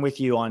 I'm with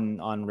you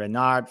on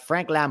Renard.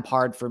 Frank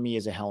Lampard for me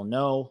is a hell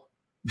no.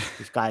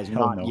 This guy's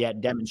not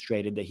yet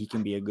demonstrated that he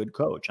can be a good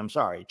coach. I'm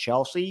sorry.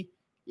 Chelsea,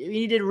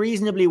 he did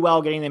reasonably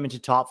well getting them into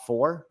top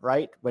 4,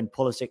 right? When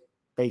Pulisic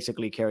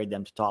basically carried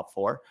them to top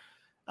 4.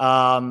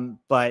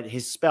 But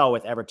his spell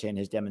with Everton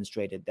has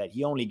demonstrated that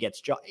he only gets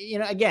jobs.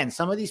 Again,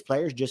 some of these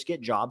players just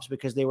get jobs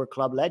because they were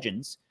club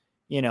legends,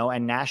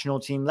 and national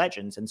team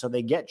legends. And so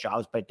they get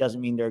jobs, but it doesn't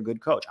mean they're a good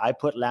coach. I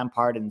put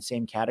Lampard in the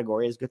same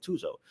category as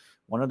Gattuso,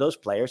 one of those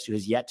players who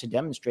has yet to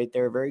demonstrate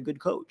they're a very good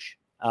coach.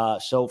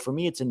 So for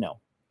me, it's a no.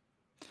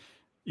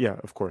 Yeah,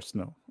 of course,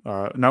 no.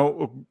 Now,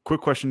 a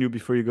quick question to you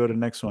before you go to the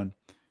next one.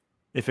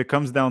 If it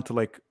comes down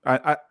to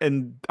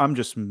and I'm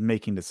just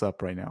making this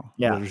up right now.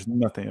 Yeah. There's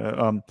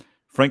nothing.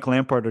 Frank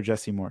Lampard or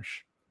Jesse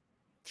Marsch?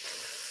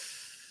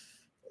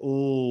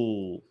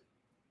 Ooh.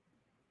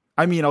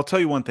 I mean, I'll tell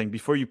you one thing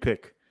before you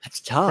pick. That's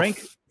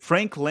tough.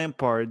 Frank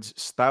Lampard's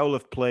style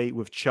of play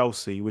with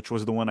Chelsea, which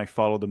was the one I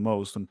followed the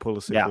most when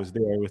Pulisic was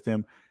there with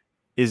him,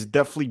 is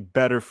definitely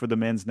better for the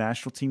men's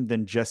national team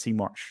than Jesse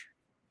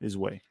Marsch's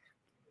way.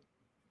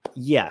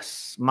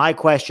 Yes. My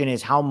question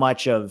is how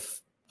much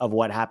of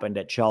what happened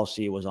at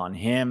Chelsea was on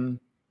him?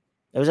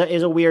 It was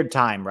a weird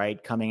time,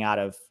 right? Coming out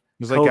of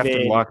it was COVID.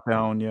 Like after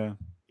lockdown, yeah.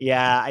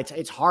 Yeah,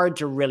 it's hard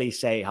to really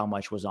say how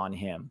much was on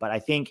him. But I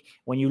think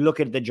when you look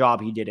at the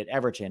job he did at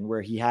Everton,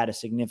 where he had a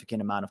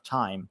significant amount of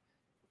time,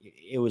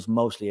 it was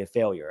mostly a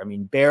failure. I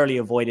mean, barely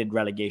avoided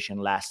relegation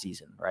last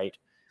season, right?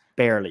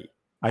 Barely.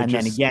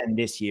 Then again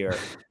this year,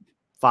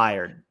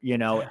 fired.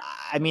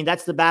 I mean,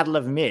 that's the battle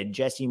of mid,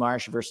 Jesse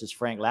Marsch versus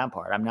Frank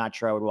Lampard. I'm not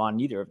sure I would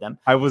want either of them.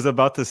 I was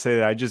about to say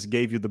that I just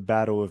gave you the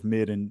battle of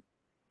mid and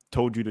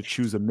told you to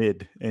choose a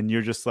mid. And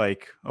you're just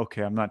like,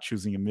 okay, I'm not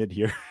choosing a mid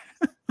here.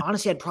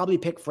 Honestly, I'd probably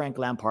pick Frank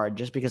Lampard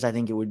just because I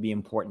think it would be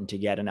important to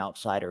get an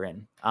outsider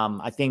in.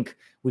 I think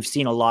we've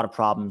seen a lot of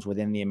problems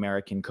within the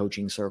American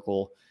coaching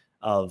circle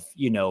of,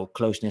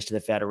 closeness to the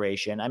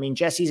federation. I mean,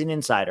 Jesse's an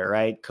insider,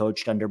 right?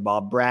 Coached under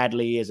Bob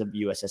Bradley as a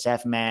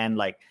USSF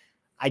man.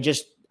 I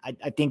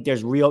think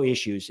there's real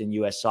issues in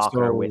U.S.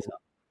 soccer with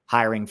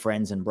hiring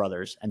friends and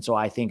brothers. And so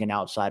I think an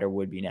outsider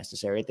would be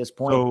necessary at this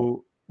point.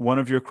 So one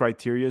of your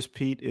criterias,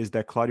 Pete, is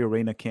that Claudio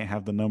Reyna can't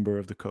have the number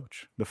of the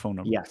coach, the phone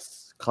number.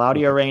 Yes.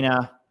 Claudio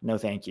Reyna, no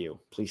thank you.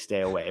 Please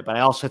stay away. But I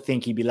also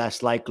think he'd be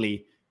less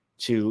likely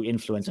to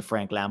influence a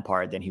Frank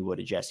Lampard than he would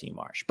a Jesse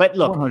Marsch. But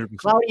look, 100%.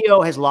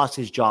 Claudio has lost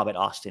his job at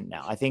Austin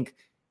now. I think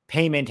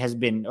punishment has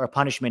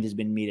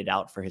been meted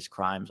out for his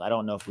crimes. I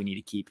don't know if we need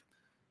to keep,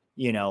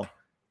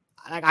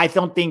 I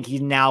don't think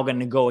he's now going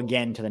to go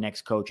again to the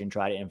next coach and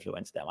try to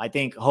influence them. I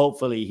think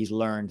hopefully he's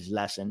learned his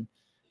lesson.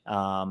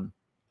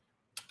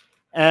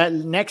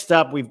 Next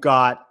up, we've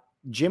got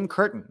Jim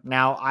Curtin.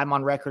 Now, I'm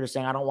on record as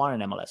saying I don't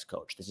want an MLS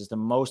coach. This is the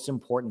most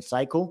important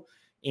cycle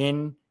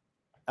in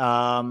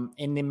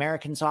the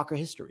American soccer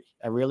history.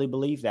 I really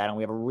believe that. And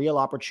we have a real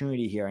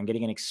opportunity here in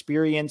getting an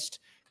experienced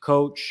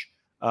coach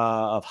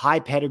of high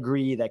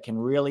pedigree that can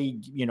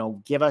really,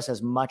 give us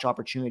as much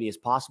opportunity as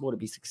possible to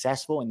be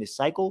successful in this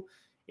cycle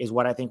is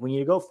what I think we need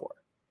to go for.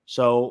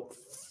 So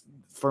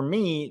for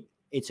me,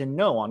 it's a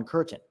no on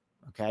Curtin.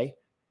 Okay.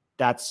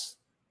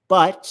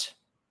 But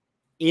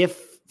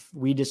if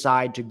we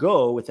decide to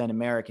go with an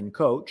American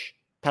coach,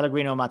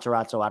 Pellegrino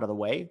Matarazzo out of the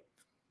way,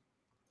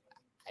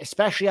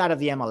 especially out of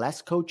the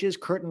MLS coaches,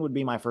 Curtin would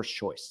be my first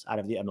choice out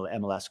of the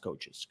MLS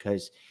coaches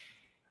because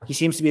he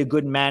seems to be a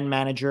good man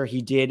manager.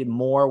 He did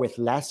more with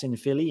less in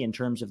Philly in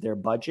terms of their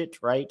budget,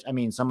 right? I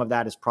mean, some of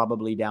that is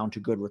probably down to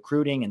good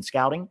recruiting and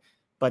scouting,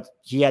 but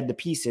he had the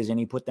pieces and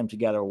he put them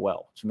together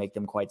well to make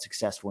them quite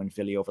successful in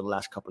Philly over the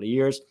last couple of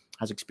years,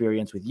 has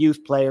experience with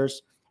youth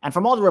players. And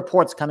from all the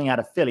reports coming out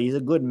of Philly, he's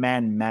a good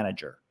man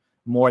manager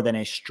more than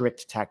a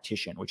strict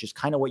tactician, which is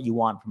kind of what you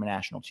want from a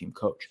national team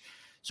coach.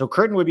 So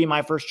Curtin would be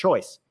my first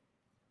choice.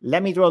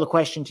 Let me throw the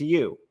question to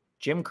you.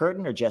 Jim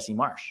Curtin or Jesse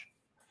Marsch?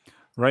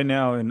 Right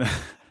now, and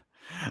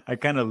I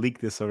kind of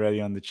leaked this already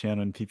on the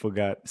channel, and people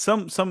got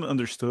some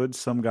understood,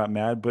 some got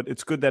mad, but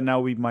it's good that now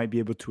we might be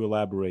able to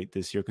elaborate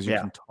this year because you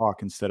can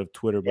talk instead of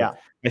Twitter. But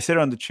I said it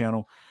on the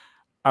channel,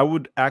 I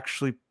would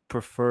actually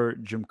prefer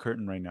Jim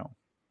Curtin right now.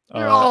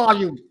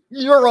 You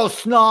Euro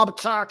snob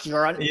talk.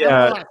 You're an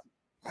MLS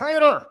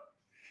hater.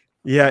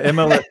 Yeah,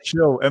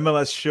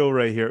 MLS show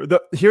right here.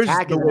 Here's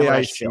the way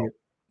I see it.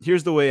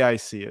 Here's the way I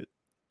see it.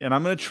 And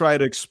I'm going to try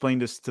to explain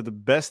this to the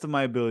best of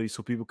my ability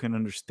so people can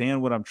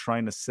understand what I'm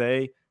trying to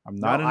say. I'm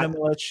not an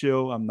MLS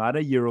show. I'm not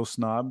a Euro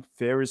snob.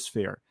 Fair is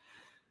fair.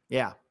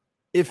 Yeah.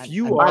 If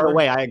you are, by the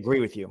way, I agree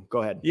with you.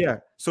 Go ahead. Yeah.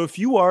 So if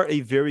you are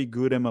a very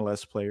good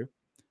MLS player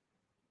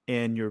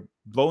and you're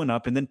blowing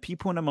up, and then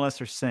people in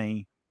MLS are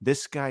saying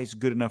this guy's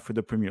good enough for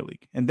the Premier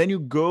League, and then you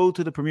go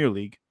to the Premier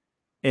League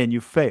and you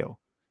fail,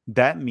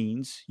 that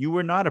means you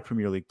were not a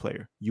Premier League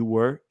player. You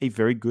were a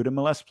very good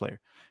MLS player.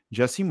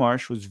 Jesse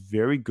Marsch was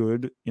very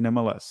good in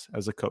MLS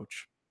as a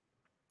coach.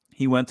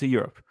 He went to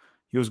Europe.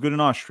 He was good in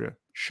Austria.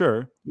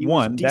 Sure, he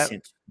won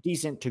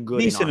decent to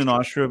good in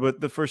Austria. But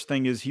the first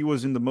thing is he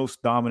was in the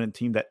most dominant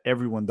team that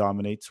everyone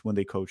dominates when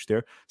they coach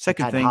there.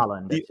 Second thing,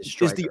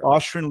 is the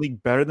Austrian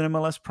league better than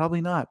MLS?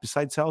 Probably not.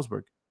 Besides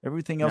Salzburg,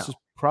 everything else is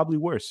probably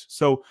worse.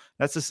 So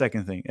that's the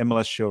second thing.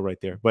 MLS show right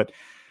there.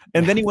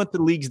 And then he went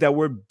to leagues that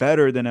were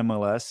better than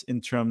MLS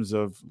in terms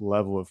of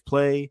level of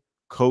play,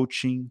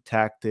 coaching,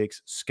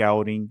 tactics,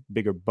 scouting,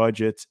 bigger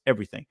budgets,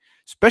 everything,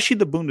 especially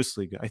the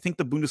Bundesliga. I think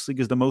the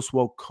Bundesliga is the most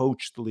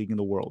well-coached league in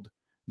the world.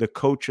 The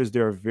coaches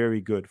there are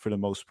very good for the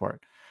most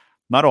part.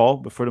 Not all,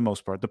 but for the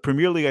most part. The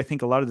Premier League, I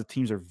think a lot of the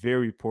teams are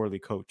very poorly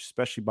coached,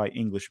 especially by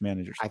English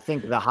managers. I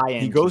think the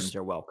high-end teams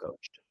are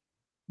well-coached.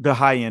 The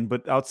high end,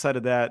 but outside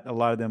of that, a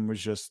lot of them are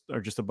just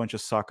a bunch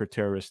of soccer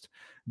terrorists.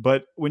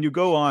 But when you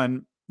go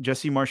on,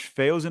 Jesse Marsch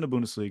fails in the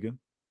Bundesliga,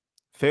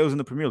 fails in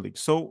the Premier League.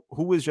 So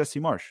who is Jesse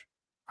Marsch?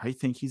 I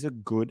think he's a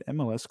good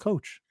MLS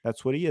coach.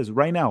 That's what he is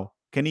right now.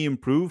 Can he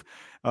improve?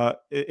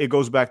 It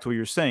goes back to what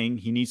you're saying.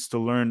 He needs to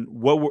learn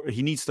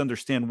he needs to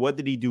understand what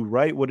did he do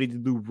right, what did he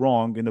do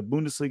wrong in the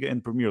Bundesliga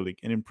and Premier League,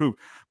 and improve.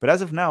 But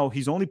as of now,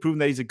 he's only proven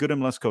that he's a good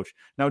MLS coach.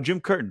 Now,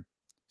 Jim Curtin,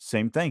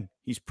 same thing.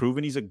 He's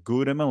proven he's a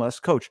good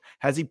MLS coach.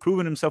 Has he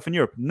proven himself in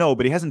Europe? No,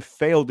 but he hasn't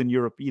failed in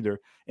Europe either.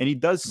 And he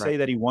does say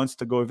that he wants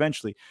to go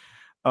eventually.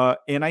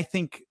 And I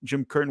think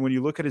Jim Curtin, when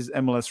you look at his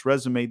MLS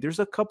resume, there's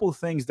a couple of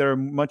things that are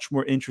much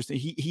more interesting.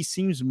 He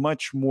seems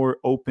much more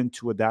open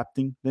to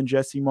adapting than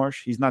Jesse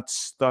Marsch. He's not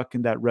stuck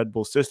in that Red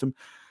Bull system.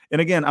 And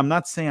again, I'm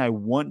not saying I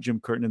want Jim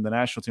Curtin in the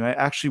national team. I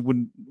actually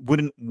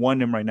wouldn't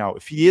want him right now.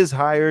 If he is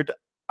hired,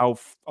 I'll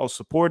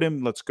support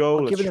him. Let's go.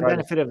 Let's give him the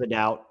benefit of the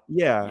doubt.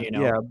 Yeah,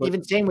 but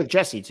even same with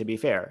Jesse, to be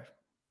fair.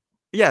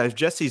 Yeah, if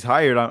Jesse's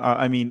hired,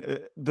 I mean,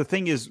 the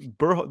thing is,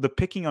 the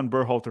picking on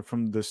Berhalter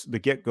from the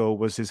get-go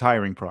was his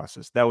hiring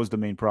process. That was the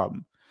main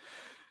problem.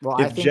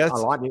 Well, I think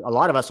a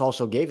lot of us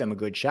also gave him a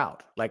good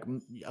shout. Like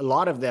a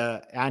lot of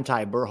the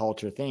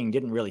anti-Berhalter thing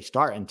didn't really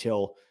start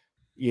until,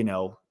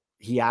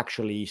 he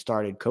actually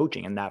started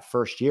coaching, and that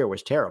first year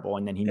was terrible.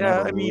 And then he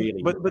never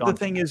really. But the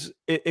thing is,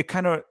 it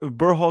kind of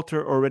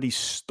Berhalter already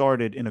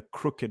started in a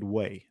crooked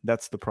way.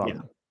 That's the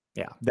problem.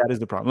 Yeah, that is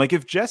the problem. Like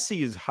if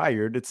Jesse is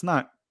hired, it's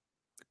not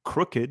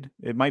crooked.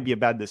 It might be a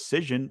bad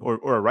decision or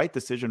a right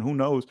decision, who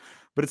knows,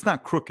 but it's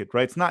not crooked,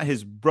 right? It's not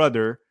his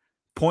brother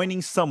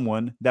pointing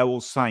someone that will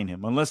sign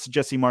him, unless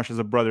Jesse Marsch has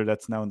a brother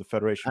that's now in the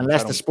federation.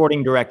 Unless the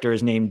sporting director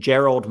is named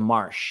Gerald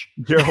Marsch.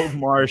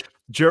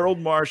 Gerald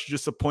Marsch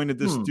just appointed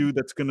this dude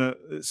that's gonna.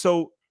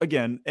 So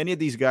again, any of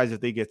these guys,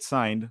 if they get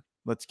signed,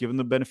 let's give them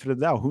the benefit of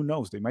the doubt. Who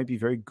knows? They might be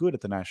very good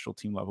at the national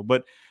team level,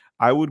 but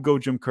I would go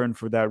Jim Curtin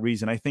for that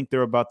reason. I think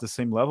they're about the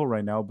same level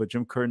right now, but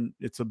Jim Curtin,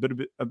 it's a bit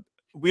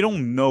we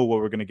don't know what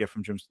we're going to get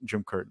from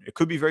Jim Curtin. It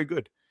could be very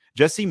good.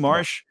 Jesse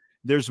Marsch,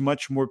 there's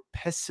much more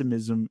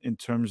pessimism in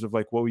terms of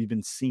like what we've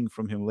been seeing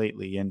from him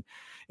lately. And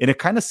it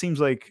kind of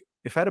seems like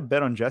if I had a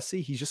bet on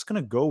Jesse, he's just going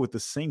to go with the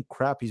same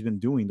crap he's been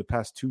doing the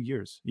past 2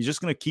 years. He's just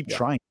going to keep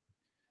trying.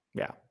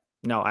 Yeah.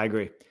 No, I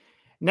agree.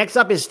 Next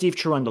up is Steve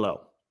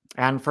Cherundolo.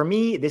 And for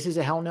me, this is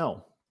a hell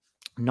no.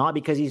 Not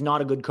because he's not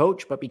a good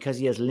coach, but because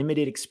he has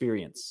limited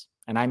experience.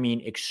 And I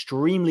mean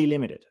extremely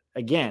limited.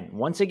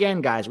 Once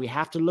again, guys, we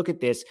have to look at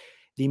this.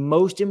 The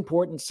most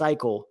important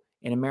cycle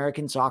in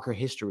American soccer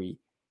history,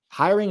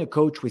 hiring a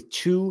coach with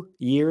 2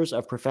 years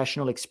of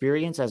professional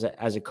experience as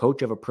a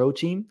coach of a pro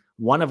team,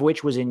 one of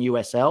which was in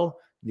USL,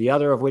 the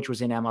other of which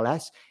was in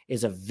MLS,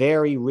 is a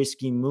very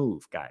risky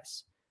move,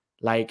 guys.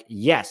 Like,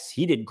 yes,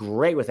 he did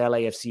great with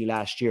LAFC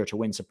last year to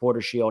win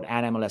Supporter Shield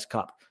and MLS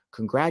Cup.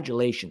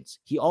 Congratulations.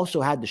 He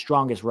also had the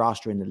strongest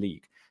roster in the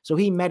league. So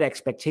he met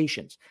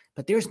expectations.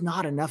 But there's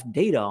not enough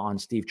data on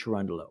Steve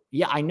Cherundolo.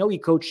 Yeah, I know he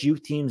coached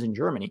youth teams in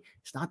Germany.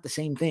 It's not the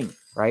same thing,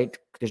 right?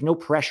 There's no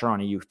pressure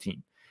on a youth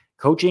team.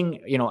 Coaching,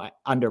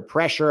 under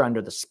pressure,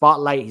 under the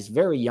spotlight, he's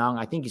very young.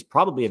 I think he's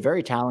probably a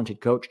very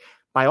talented coach.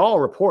 By all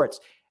reports,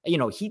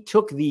 he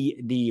took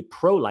the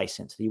pro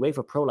license, the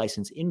UEFA pro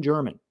license in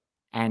German,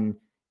 and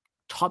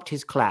topped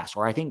his class,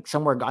 or I think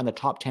somewhere on the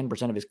top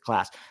 10% of his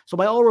class. So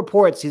by all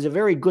reports, he's a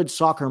very good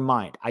soccer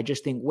mind. I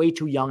just think way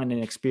too young and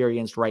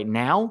inexperienced right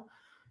now.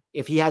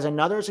 If he has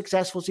another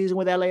successful season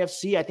with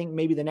LAFC, I think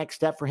maybe the next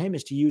step for him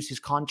is to use his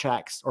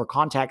contacts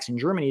in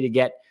Germany to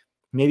get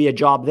maybe a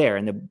job there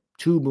in the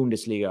 2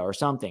 Bundesliga or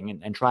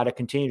something and try to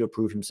continue to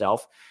prove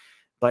himself.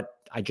 But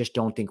I just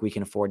don't think we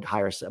can afford to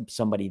hire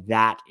somebody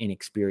that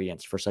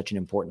inexperienced for such an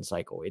important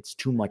cycle. It's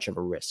too much of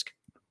a risk.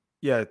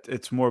 Yeah,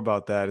 it's more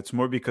about that. It's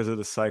more because of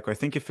the cycle. I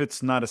think if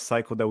it's not a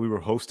cycle that we were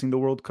hosting the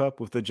World Cup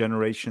with the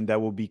generation,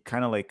 that will be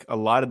kind of like a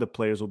lot of the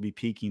players will be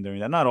peaking during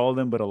that. Not all of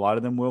them, but a lot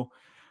of them will.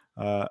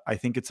 I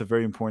think it's a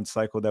very important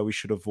cycle that we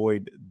should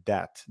avoid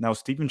that. Now,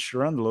 Steven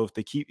Cherundolo,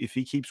 if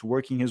he keeps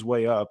working his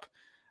way up,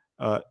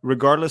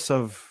 regardless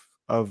of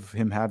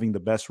him having the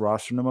best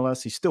roster in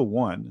MLS, he still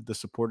won the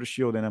Supporter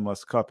Shield and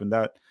MLS Cup, and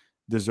that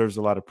deserves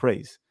a lot of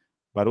praise.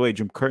 By the way,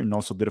 Jim Curtin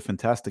also did a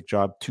fantastic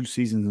job 2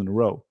 seasons in a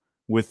row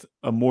with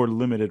a more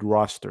limited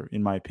roster,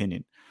 in my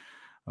opinion.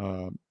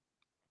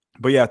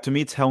 But yeah, to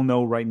me, it's hell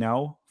no right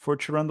now for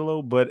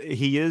Cherundolo, but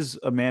he is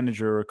a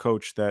manager or a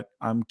coach that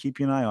I'm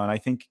keeping an eye on. I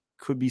think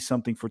could be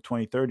something for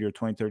 2030 or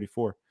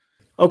 2034.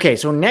 Okay,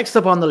 so next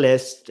up on the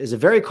list is a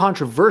very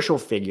controversial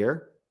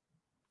figure,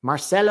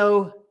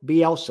 Marcelo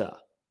Bielsa.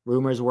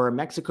 Rumors were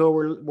Mexico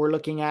were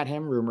looking at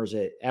him. Rumors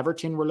at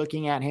Everton were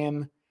looking at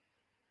him.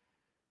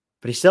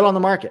 But he's still on the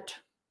market.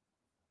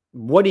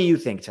 What do you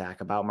think,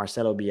 Tack, about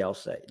Marcelo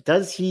Bielsa?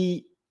 Does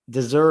he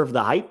deserve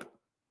the hype?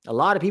 A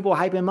lot of people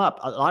hype him up.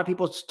 A lot of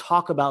people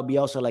talk about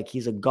Bielsa like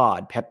he's a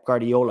god. Pep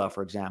Guardiola,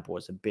 for example,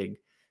 is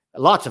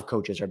lots of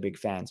coaches are big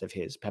fans of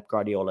his. Pep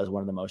Guardiola is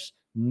one of the most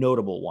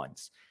notable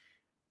ones.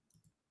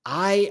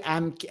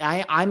 I'm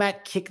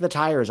at kick the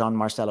tires on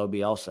Marcelo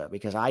Bielsa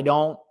because I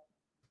don't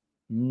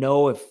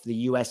know if the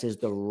U.S. is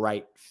the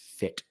right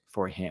fit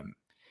for him.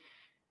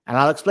 And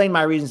I'll explain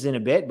my reasons in a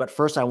bit, but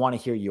first I want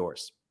to hear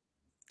yours.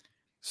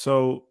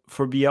 So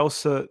for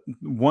Bielsa,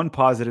 one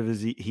positive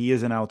is he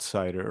is an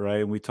outsider,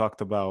 right? And we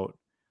talked about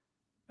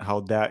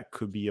how that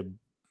could be a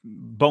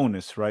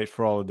bonus, right,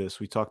 for all of this.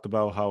 We talked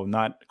about how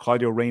not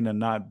Claudio Reyna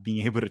not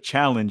being able to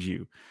challenge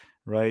you,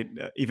 right?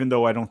 Even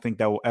though I don't think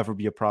that will ever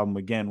be a problem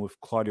again with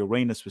Claudio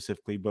Reyna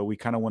specifically, but we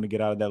kind of want to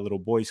get out of that little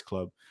boys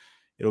club.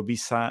 It'll be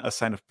a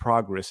sign of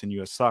progress in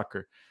U.S.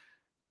 soccer.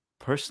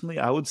 Personally,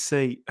 I would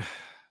say,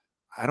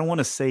 I don't want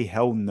to say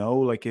hell no.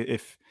 Like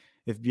if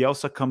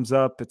Bielsa comes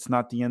up, it's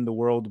not the end of the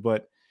world,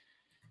 but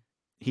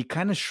he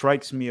kind of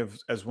strikes me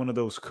as one of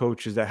those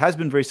coaches that has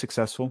been very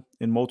successful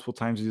in multiple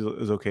times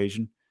his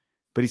occasion,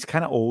 but he's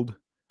kind of old.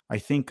 I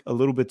think a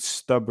little bit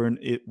stubborn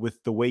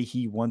with the way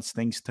he wants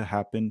things to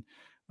happen.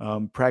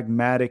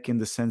 Pragmatic in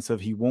the sense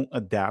of he won't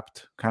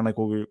adapt, kind of like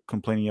what we were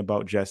complaining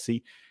about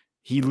Jesse.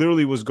 He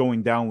literally was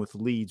going down with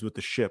Leeds with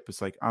the ship.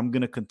 It's like, I'm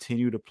going to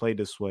continue to play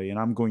this way, and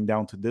I'm going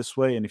down to this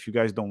way. And if you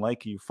guys don't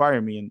like it, you fire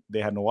me. And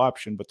they had no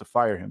option but to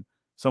fire him,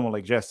 someone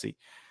like Jesse.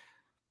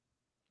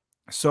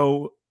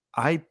 So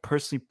I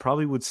personally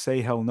probably would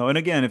say hell no. And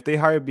again, if they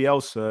hire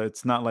Bielsa,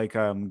 it's not like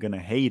I'm going to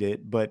hate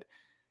it, but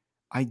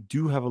I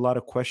do have a lot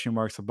of question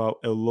marks about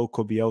El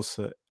Loco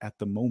Bielsa at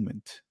the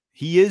moment.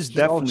 He is He's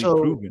definitely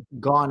also proven.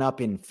 gone up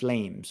in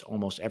flames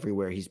almost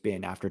everywhere he's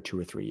been after 2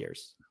 or 3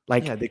 years.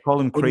 Like, Yeah, they call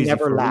him it crazy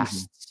never for a reason.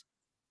 lasts.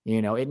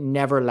 It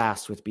never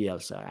lasts with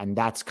Bielsa. And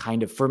that's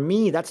kind of, for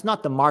me, that's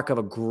not the mark of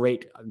a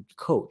great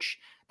coach.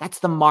 That's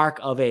the mark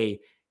of a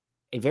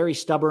very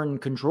stubborn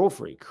control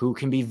freak who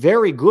can be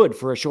very good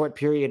for a short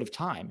period of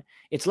time.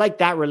 It's like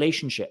that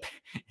relationship.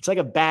 It's like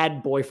a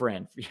bad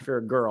boyfriend for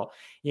a girl,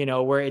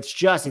 where it's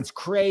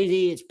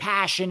crazy, it's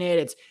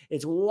passionate,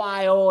 it's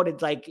wild,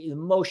 it's like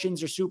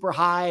emotions are super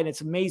high and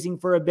it's amazing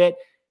for a bit,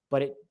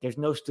 but there's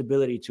no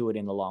stability to it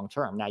in the long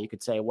term. Now you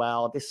could say,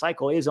 well, this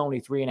cycle is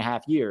only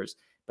 3.5 years,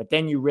 but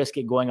then you risk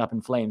it going up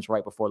in flames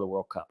right before the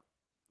World Cup,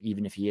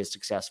 even if he is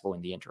successful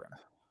in the interim.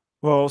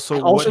 Well, so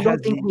I also don't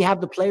think we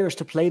have the players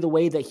to play the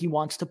way that he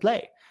wants to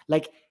play.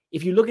 Like,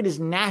 if you look at his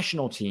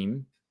national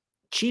team,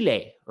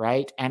 Chile,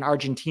 right, and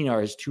Argentina are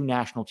his 2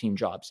 national team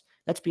jobs.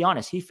 Let's be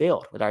honest, he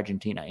failed with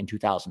Argentina in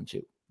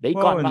 2002. They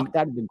got knocked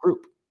out of the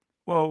group.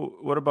 Well,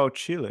 what about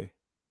Chile?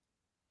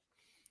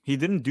 He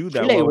didn't do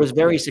that Chile well. was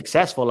very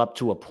successful up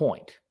to a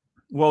point.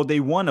 Well, they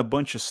won a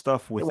bunch of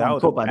stuff They won without him.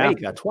 Copa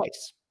America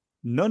twice.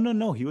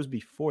 No. He was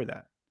before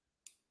that.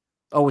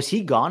 Oh, was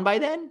he gone by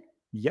then?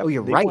 Yep, Oh,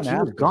 you're right. He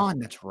was gone.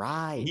 That's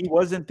right. He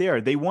wasn't there.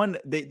 They won.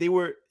 They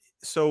were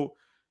so.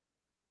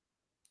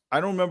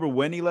 I don't remember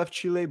when he left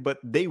Chile, but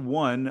they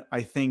won,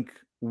 I think,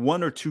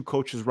 1 or 2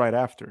 coaches right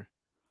after.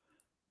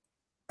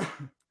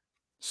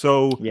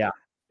 So Yeah,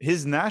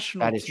 his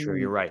national that is true.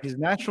 You're team, right. his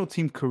national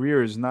team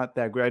career is not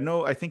that great.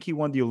 I think he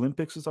won the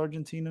Olympics with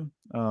Argentina.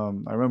 I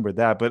remember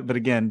that, but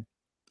again,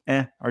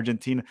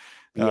 Argentina,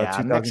 Yeah,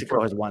 2004.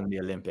 Mexico has won the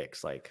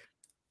Olympics. Like,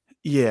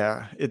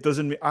 Yeah, it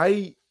doesn't.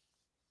 I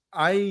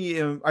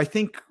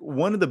think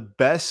one of the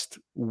best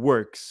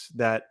works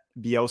that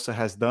Bielsa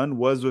has done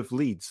was with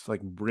Leeds,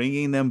 like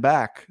bringing them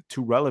back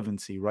to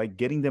relevancy, right?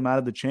 Getting them out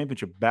of the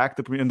championship back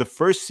to Premier. And the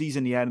first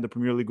season he had in the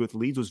Premier League with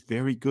Leeds was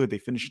very good. They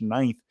finished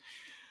ninth,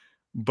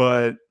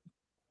 but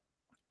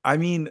I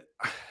mean,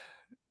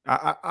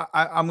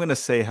 I'm gonna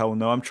say hell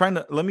no. I'm trying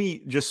to let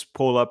me just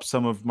pull up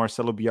some of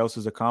Marcelo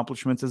Bielsa's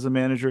accomplishments as a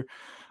manager.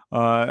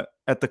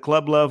 At the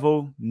club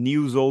level,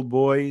 News Old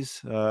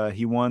Boys.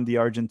 He won the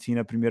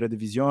Argentina Primera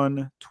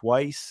División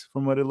twice,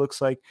 from what it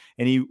looks like,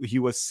 and he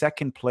was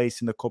second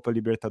place in the Copa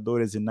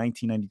Libertadores in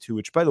 1992.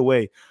 Which, by the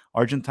way,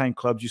 Argentine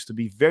clubs used to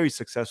be very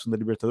successful in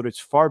the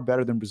Libertadores, far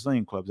better than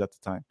Brazilian clubs at the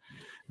time.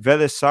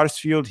 Vélez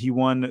Sarsfield, he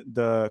won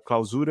the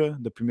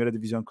Clausura, the Primera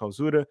División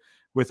Clausura.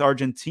 With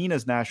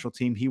Argentina's national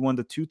team, he won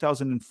the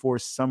 2004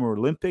 Summer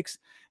Olympics.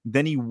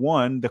 Then he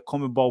won the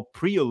CONMEBOL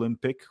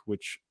Pre-Olympic,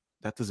 which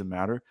that doesn't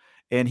matter.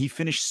 And he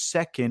finished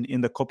second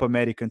in the Copa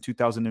America in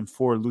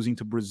 2004, losing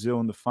to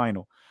Brazil in the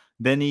final.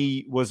 Then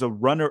he was a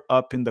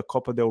runner-up in the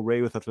Copa del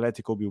Rey with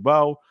Atletico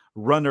Bilbao,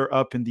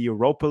 runner-up in the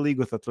Europa League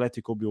with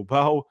Atletico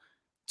Bilbao.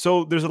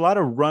 So there's a lot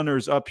of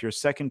runners up here,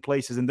 second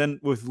places, and then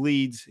with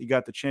Leeds, he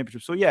got the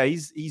championship. So yeah,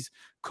 he's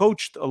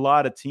coached a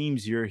lot of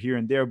teams here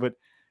and there, but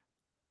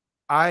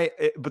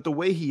but the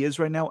way he is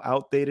right now,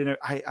 outdated.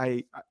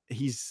 I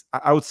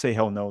would say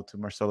hell no to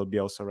Marcelo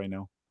Bielsa right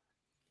now.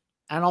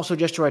 and also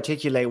just to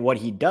articulate what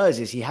he does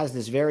is he has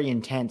this very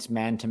intense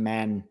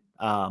man-to-man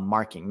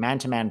marking,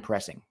 man-to-man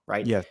pressing,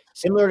 right? Yes,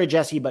 Similar to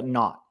Jesse, but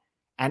not.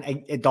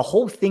 And the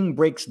whole thing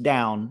breaks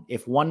down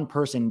if one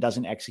person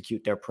doesn't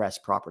execute their press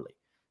properly.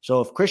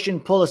 So if Christian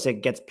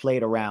Pulisic gets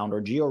played around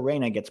or Gio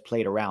Reyna gets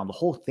played around, the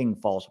whole thing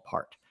falls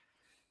apart.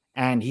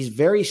 And he's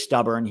very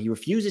stubborn. He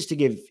refuses to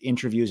give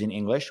interviews in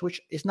English,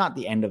 which is not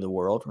the end of the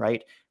world,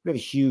 right? We have a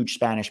huge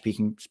Spanish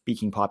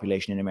speaking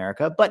population in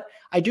America. But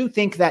I do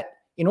think that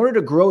in order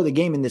to grow the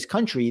game in this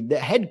country, the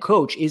head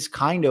coach is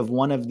kind of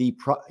one of the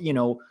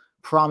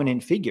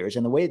prominent figures,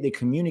 and the way they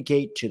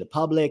communicate to the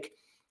public.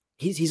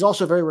 He's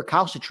also very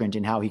recalcitrant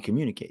in how he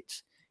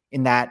communicates,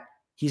 in that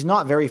he's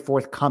not very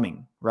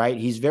forthcoming, right?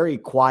 He's very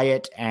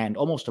quiet and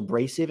almost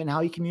abrasive in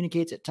how he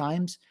communicates at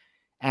times.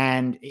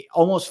 And it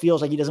almost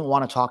feels like he doesn't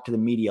want to talk to the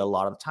media a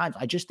lot of the times.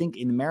 I just think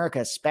in America,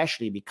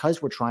 especially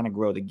because we're trying to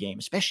grow the game,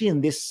 especially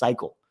in this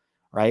cycle,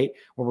 right,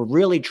 where we're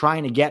really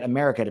trying to get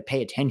America to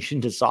pay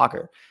attention to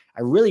soccer,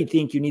 I really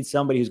think you need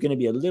somebody who's going to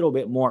be a little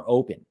bit more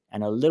open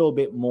and a little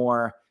bit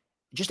more,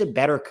 just a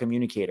better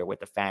communicator with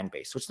the fan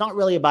base. So it's not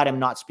really about him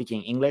not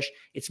speaking English.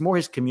 It's more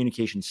his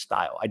communication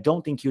style. I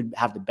don't think you'd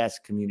have the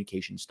best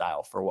communication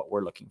style for what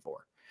we're looking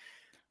for.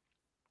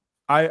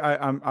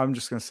 I'm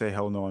just gonna say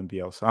hell no on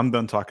Bielsa. I'm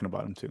done talking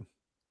about him too.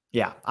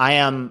 Yeah, I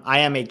am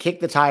a kick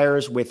the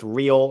tires with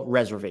real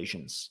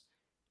reservations.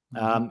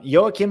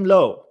 Joachim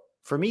Low,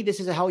 for me, this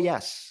is a hell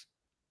yes.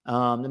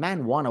 The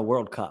man won a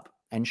World Cup,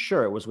 and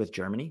sure, it was with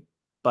Germany,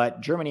 but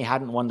Germany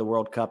hadn't won the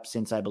World Cup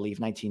since, I believe,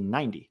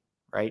 1990,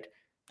 right?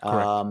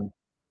 Correct.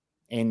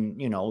 And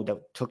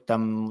that took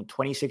them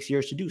 26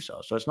 years to do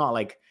so. So it's not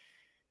like,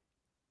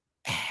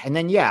 and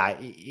then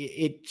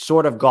it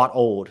sort of got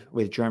old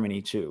with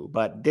Germany too.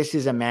 But this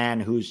is a man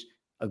who's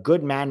a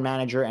good man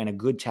manager and a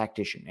good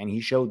tactician, and he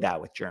showed that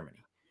with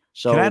Germany.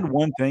 Can I add So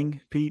one thing,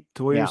 Pete,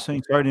 to what you're yeah,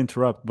 saying? Sorry to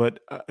interrupt, but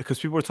because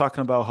people were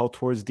talking about how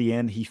towards the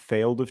end he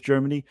failed with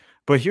Germany.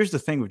 But here's the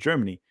thing with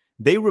Germany.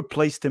 They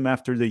replaced him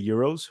after the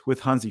Euros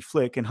with Hansi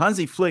Flick, and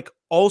Hansi Flick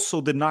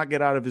also did not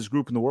get out of his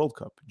group in the World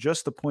Cup,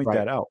 just to point right,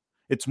 that out.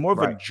 It's more of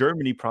a right.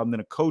 Germany problem than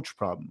a coach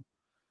problem.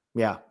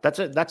 Yeah, that's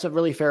a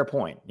really fair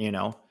point,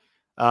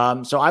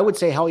 So I would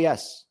say hell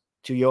yes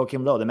to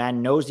Joachim Low. The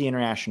man knows the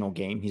international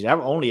game. He's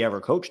only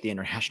ever coached the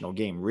international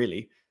game,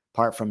 really,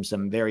 apart from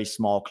some very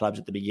small clubs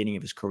at the beginning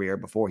of his career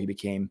before he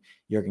became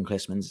Jurgen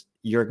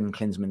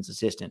Klinsmann's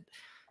assistant.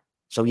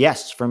 So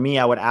yes, for me,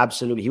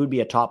 he would be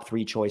a top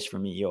 3 choice for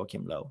me,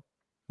 Joachim Low.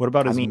 What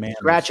about I his mean,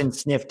 scratch manners? and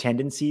sniff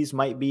tendencies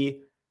might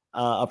be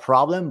a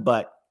problem,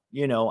 but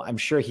I'm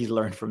sure he's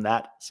learned from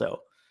that.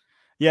 So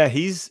Yeah,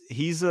 he's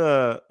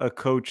a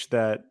coach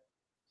that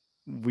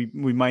we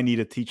might need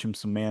to teach him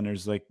some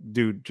manners. Like,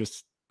 dude,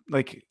 just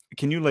like,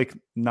 can you like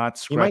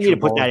not you might scratch need your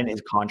to put balls? that in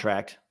his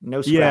contract.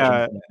 No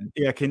scratching.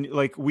 Yeah, yeah. Can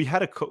like we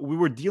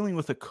were dealing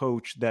with a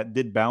coach that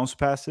did bounce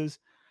passes,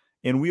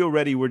 and we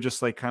already were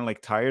just like kind of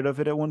like tired of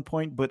it at one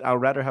point. But I'd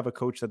rather have a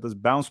coach that does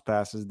bounce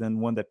passes than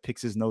one that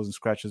picks his nose and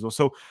scratches. Well,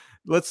 so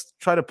let's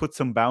try to put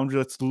some boundaries.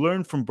 Let's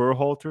learn from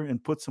Berhalter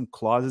and put some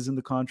clauses in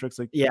the contracts.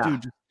 Like, Yeah.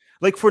 dude,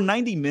 like for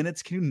 90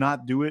 minutes, can you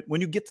not do it?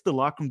 When you get to the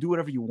locker room, do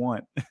whatever you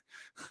want.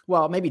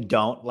 Well, maybe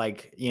don't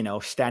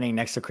standing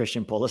next to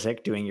Christian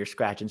Pulisic doing your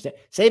scratch and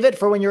save it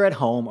for when you're at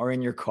home or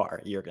in your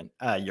car, Joachim.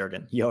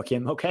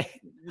 Okay.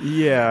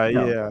 Yeah,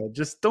 No. yeah.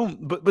 Just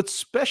don't. But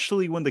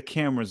especially when the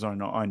cameras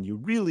aren't on you,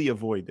 really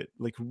avoid it.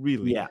 Like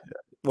really. Yeah.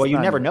 Well, you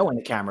not never know necessary. when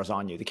the camera's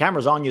on you. The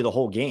camera's on you the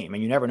whole game,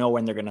 and you never know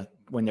when they're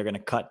gonna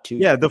cut to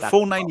Yeah, you. the That's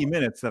full the 90 problem.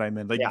 minutes that I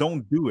meant. Like, Yeah,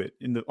 don't do it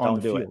on the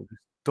don't do it. field.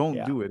 Just don't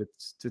Yeah. do it.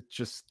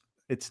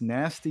 It's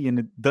nasty and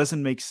it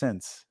doesn't make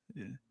sense.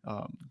 But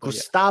yeah.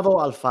 Gustavo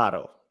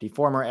Alfaro, the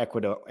former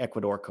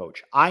Ecuador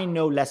coach. I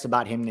know less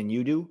about him than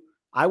you do.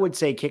 I would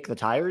say kick the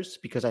tires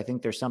because I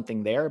think there's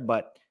something there,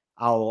 but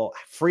I'll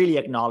freely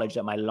acknowledge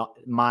that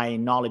my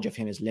knowledge of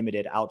him is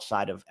limited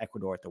outside of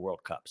Ecuador at the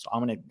World Cup. So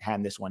I'm going to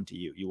hand this one to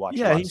you. You watch a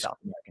Yeah, lot of South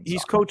American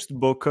he's soccer. coached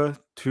Boca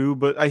too,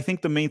 but I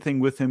think the main thing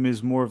with him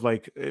is more of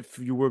like, if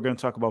you were going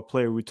to talk about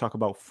player, we talk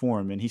about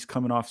form, and he's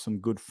coming off some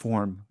good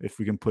form, if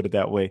we can put it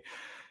that way.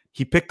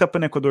 He picked up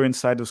an Ecuadorian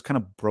side that was kind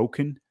of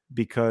broken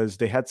because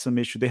they had some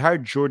issue. They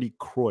hired Jordi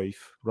Cruyff,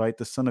 right,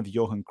 the son of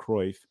Johan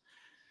Cruyff.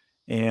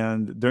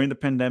 And during the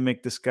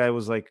pandemic, this guy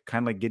was like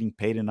kind of like getting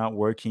paid and not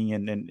working,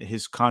 and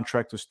his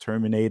contract was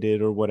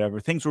terminated or whatever.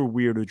 Things were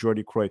weird with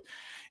Jordi Cruyff.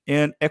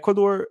 And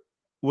Ecuador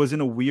was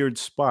in a weird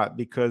spot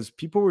because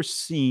people were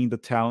seeing the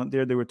talent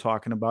there. They were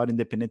talking about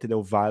Independiente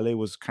del Valle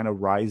was kind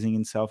of rising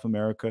in South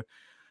America.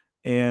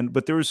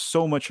 But there was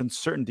so much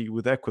uncertainty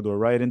with Ecuador,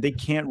 right? And they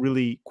can't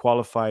really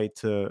qualify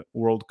to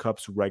World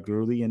Cups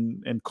regularly.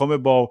 And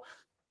CONMEBOL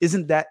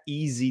isn't that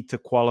easy to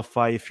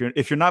qualify. If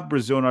you're not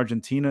Brazil and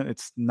Argentina,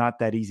 it's not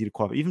that easy to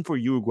qualify. Even for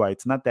Uruguay,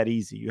 it's not that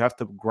easy. You have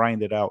to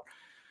grind it out.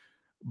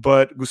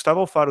 But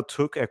Gustavo Alfaro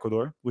took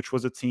Ecuador, which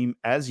was a team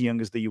as young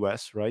as the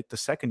US, right? The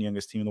second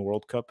youngest team in the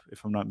World Cup,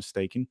 if I'm not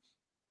mistaken.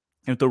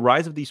 And with the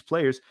rise of these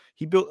players,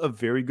 he built a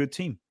very good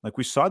team. Like,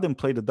 we saw them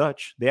play the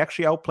Dutch. They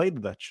actually outplayed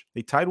the Dutch.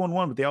 They tied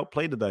 1-1, but they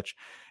outplayed the Dutch.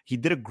 He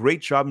did a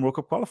great job in World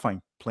Cup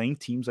qualifying, playing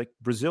teams like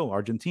Brazil,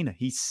 Argentina.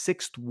 He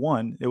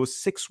 6-1. It was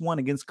 6-1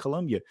 against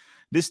Colombia.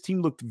 This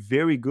team looked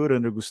very good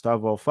under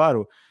Gustavo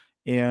Alfaro.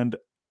 And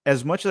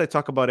as much as I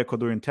talk about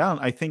Ecuadorian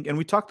talent, I think, and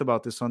we talked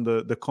about this on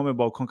the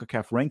CONMEBOL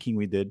CONCACAF ranking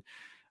we did,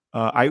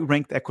 I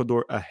ranked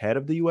Ecuador ahead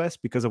of the US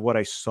because of what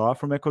I saw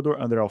from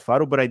Ecuador under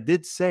Alfaro. But I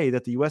did say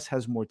that the US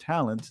has more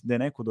talent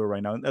than Ecuador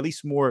right now, at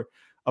least more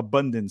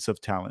abundance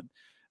of talent.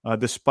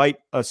 Despite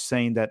us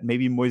saying that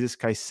maybe Moises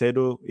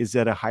Caicedo is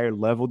at a higher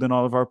level than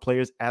all of our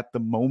players at the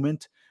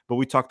moment. But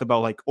we talked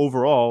about, like,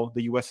 overall,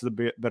 the US is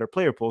a better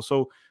player pool.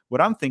 So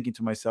what I'm thinking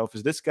to myself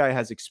is this guy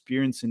has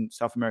experience in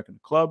South American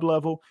club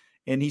level,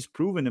 and he's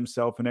proven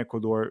himself in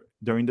Ecuador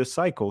during this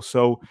cycle.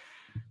 So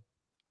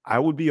I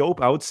would be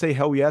open. I would say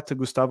hell yeah to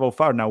Gustavo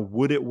Alfaro. Now,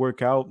 would it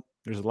work out?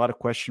 There's a lot of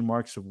question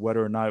marks of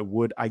whether or not it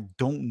would. I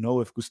don't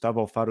know if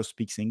Gustavo Alfaro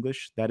speaks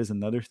English. That is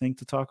another thing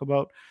to talk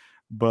about.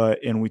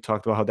 And we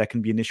talked about how that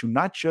can be an issue,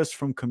 not just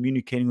from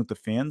communicating with the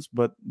fans,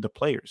 but the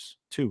players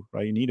too,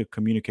 right? You need to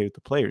communicate with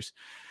the players.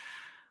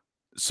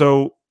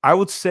 So I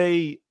would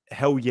say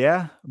hell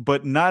yeah,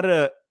 but not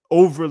a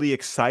overly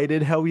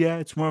excited hell yeah.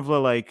 It's more of a,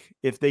 like,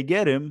 if they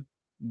get him,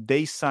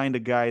 they signed a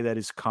guy that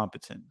is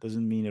competent.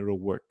 Doesn't mean it'll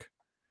work.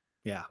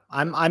 Yeah,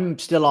 I'm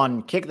still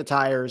on kick the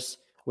tires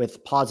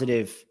with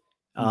positive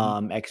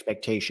Mhm.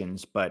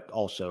 expectations, but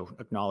also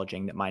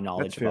acknowledging that my That's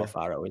knowledge of fair.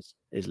 Alfaro is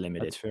That's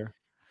limited. fair.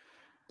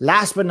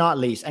 Last but not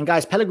least, and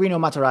guys, Pellegrino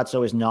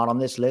Matarazzo is not on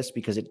this list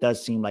because it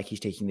does seem like he's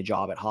taking the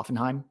job at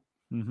Hoffenheim.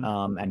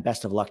 Mhm. And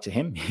best of luck to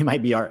him.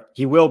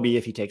 He will be,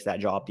 if he takes that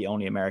job, the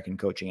only American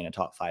coaching in a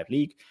top 5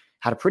 league.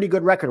 Had a pretty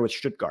good record with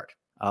Stuttgart.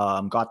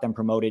 Got them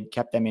promoted,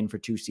 kept them in for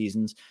 2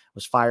 seasons.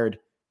 Was fired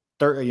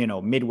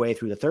midway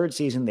through the 3rd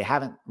season. They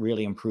haven't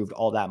really improved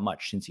all that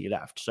much since he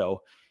left.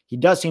 So he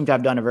does seem to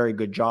have done a very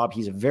good job.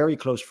 He's a very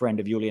close friend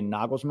of Julian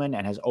Nagelsmann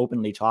and has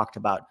openly talked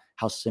about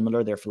how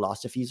similar their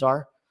philosophies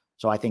are.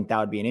 So I think that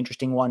would be an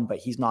interesting one, but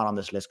he's not on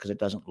this list because it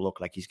doesn't look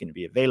like he's going to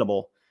be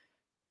available.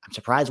 I'm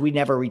surprised we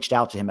never reached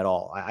out to him at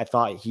all. I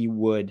thought he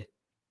would,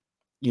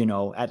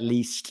 at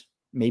least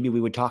maybe we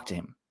would talk to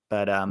him.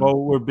 But Well,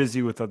 we're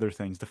busy with other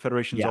things. The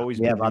federation's yeah, always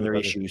we have busy with other other.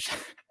 issues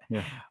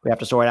Yeah. we have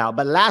to sort out.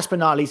 But last but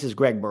not least is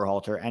Greg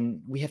Berhalter.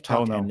 And we have Hell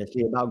talked no.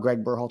 endlessly about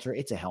Greg Berhalter.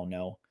 It's a hell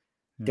no.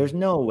 Yeah. There's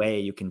no way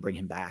you can bring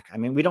him back. I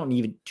mean, we don't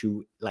need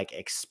to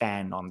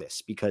expand on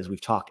this because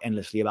we've talked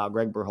endlessly about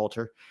Greg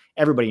Berhalter.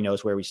 Everybody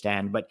knows where we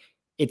stand, but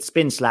it's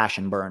been slash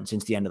and burn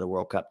since the end of the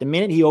World Cup. The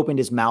minute he opened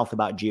his mouth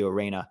about Gio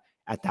Reyna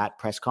at that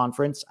press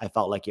conference, I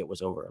felt like it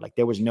was over. Like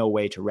there was no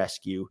way to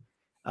rescue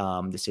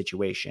the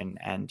situation.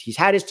 And he's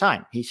had his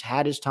time.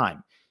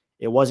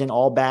 It wasn't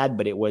all bad,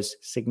 but it was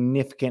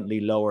significantly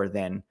lower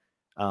than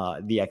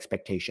the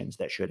expectations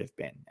that should have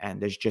been.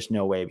 And there's just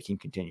no way we can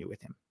continue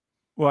with him.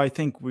 Well, I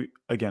think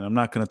I'm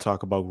not going to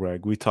talk about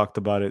Greg. We talked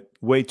about it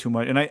way too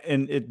much.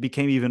 And it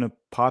became even a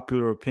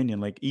popular opinion.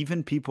 Like,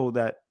 even people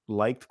that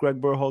liked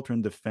Greg Berhalter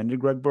and defended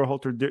Greg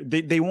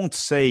Berhalter, they won't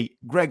say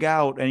Greg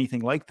out,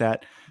 anything like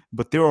that,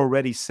 but they're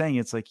already saying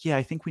it's like, yeah,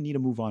 I think we need to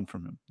move on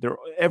from him. Yeah.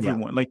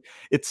 Everyone, like,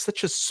 it's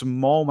such a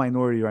small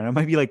minority right now. It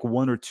might be like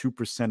 1 or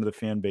 2% of the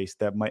fan base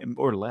that might,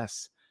 or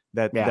less,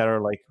 that are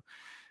like,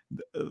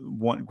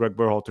 want Greg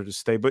Berhalter to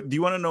stay. But do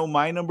you want to know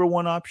my number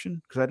one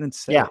option? Because I didn't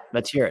say Yeah, it.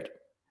 let's hear it.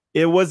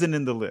 It wasn't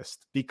in the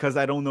list because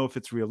I don't know if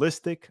it's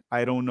realistic.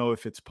 I don't know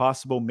if it's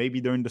possible. Maybe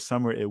during the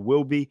summer it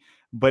will be.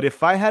 But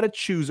if I had to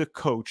choose a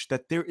coach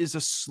that there is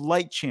a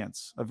slight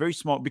chance, a very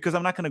small, because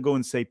I'm not going to go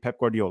and say Pep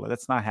Guardiola.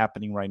 That's not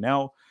happening right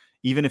now.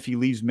 Even if he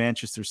leaves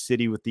Manchester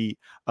City with the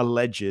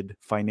alleged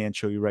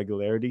financial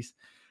irregularities,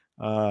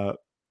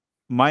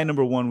 my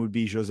number one would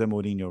be Jose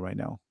Mourinho right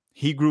now.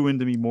 He grew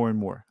into me more and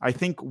more. I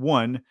think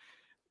one,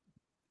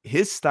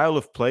 his style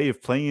of play,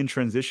 of playing in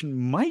transition,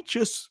 might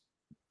just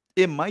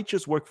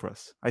work for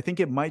us. I think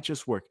it might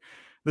just work.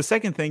 The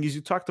second thing is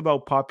you talked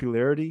about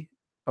popularity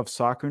of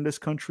soccer in this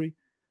country.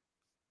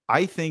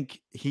 I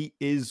think he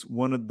is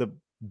one of the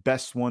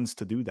best ones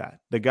to do that.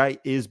 The guy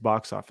is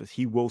box office.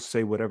 He will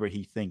say whatever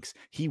he thinks.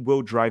 He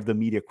will drive the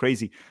media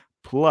crazy.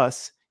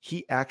 Plus,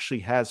 he actually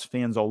has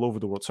fans all over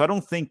the world. So I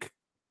don't think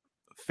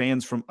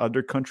fans from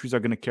other countries are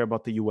going to care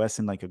about the US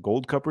in like a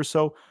Gold Cup or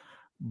so.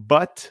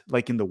 But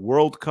like in the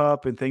World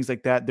Cup and things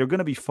like that, they're going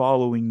to be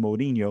following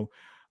Mourinho.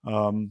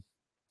 And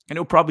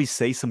he'll probably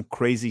say some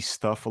crazy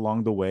stuff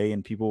along the way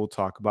and people will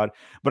talk about it.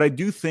 But I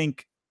do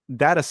think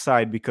that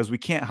aside, because we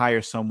can't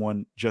hire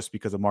someone just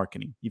because of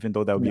marketing, even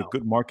though that would be a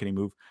good marketing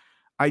move.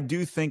 I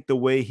do think the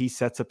way he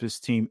sets up his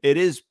team, it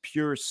is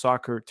pure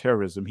soccer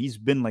terrorism. He's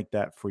been like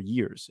that for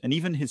years. And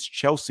even his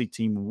Chelsea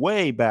team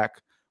way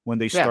back when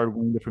they started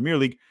winning the Premier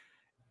League,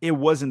 it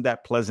wasn't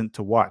that pleasant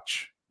to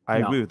watch. I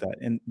agree with that.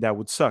 And that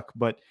would suck.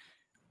 But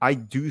I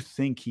do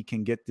think he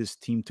can get this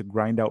team to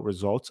grind out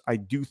results. I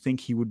do think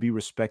he would be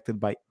respected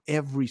by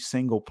every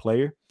single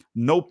player.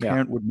 No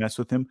parent would mess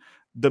with him.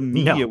 The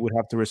media would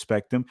have to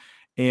respect him.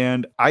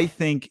 And I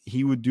think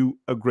he would do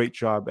a great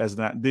job as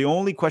that. The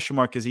only question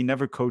mark is he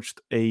never coached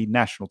a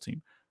national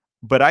team.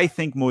 But I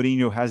think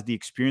Mourinho has the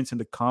experience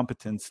and the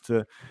competence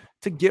to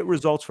get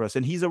results for us.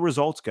 And he's a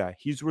results guy.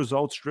 He's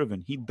results driven.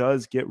 He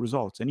does get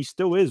results. And he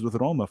still is with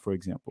Roma, for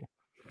example.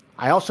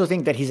 I also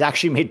think that he's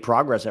actually made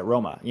progress at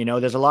Roma. You know,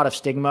 there's a lot of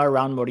stigma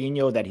around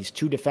Mourinho that he's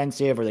too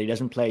defensive or that he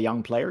doesn't play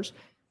young players.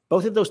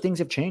 Both of those things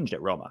have changed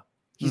at Roma.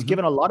 He's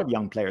given a lot of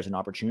young players an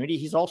opportunity.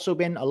 He's also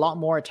been a lot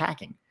more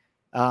attacking.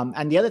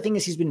 And the other thing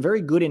is he's been very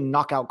good in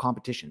knockout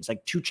competitions,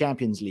 like 2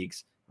 Champions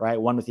Leagues, right?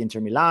 One with Inter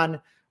Milan,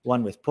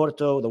 one with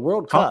Porto, the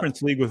World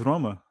Conference League with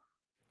Roma.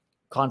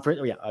 Conference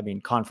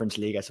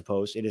League, I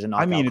suppose. It is a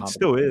knockout competition. It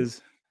still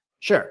is.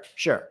 Sure.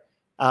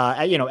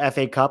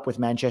 FA Cup with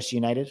Manchester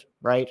United,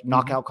 right?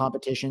 Knockout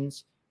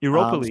competitions.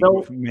 Europa League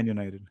with Man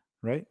United,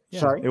 right?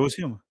 Yeah, sorry? It was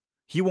him.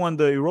 He won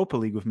the Europa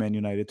League with Man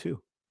United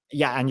too.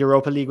 Yeah, and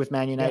Europa League with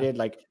Man United.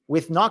 Like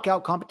with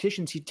knockout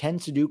competitions, he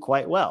tends to do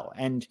quite well.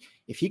 And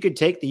if he could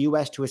take the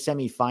US to a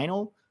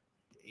semifinal,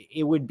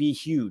 it would be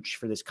huge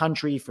for this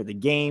country, for the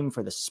game,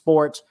 for the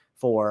sport,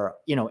 for,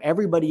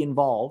 everybody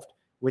involved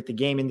with the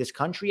game in this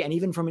country, and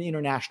even from an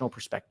international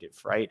perspective,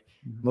 right?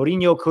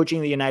 Mourinho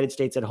coaching the United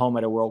States at home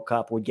at a World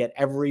Cup would get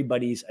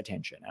everybody's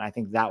attention. And I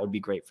think that would be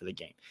great for the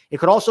game. It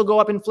could also go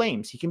up in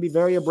flames. He can be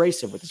very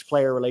abrasive with his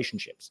player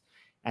relationships.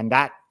 And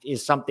that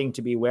is something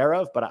to be aware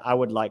of, but I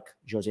would like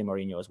Jose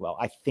Mourinho as well.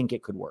 I think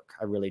it could work.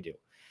 I really do.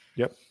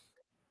 Yep.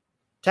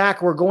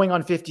 Tack, we're going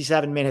on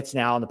 57 minutes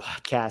now on the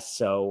podcast,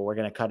 so we're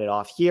going to cut it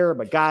off here.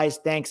 But guys,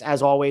 thanks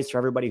as always for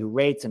everybody who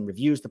rates and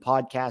reviews the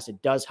podcast.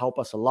 It does help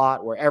us a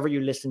lot. Wherever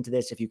you listen to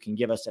this, if you can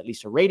give us at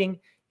least a rating.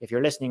 If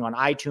you're listening on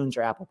iTunes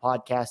or Apple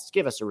Podcasts,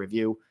 give us a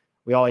review.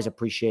 We always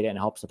appreciate it and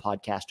helps the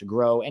podcast to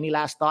grow. Any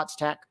last thoughts,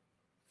 Tack?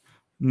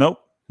 Nope.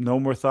 No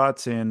more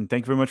thoughts. And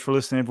thank you very much for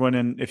listening, everyone.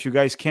 And if you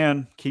guys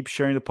can, keep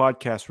sharing the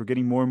podcast. We're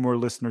getting more and more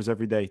listeners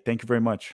every day. Thank you very much.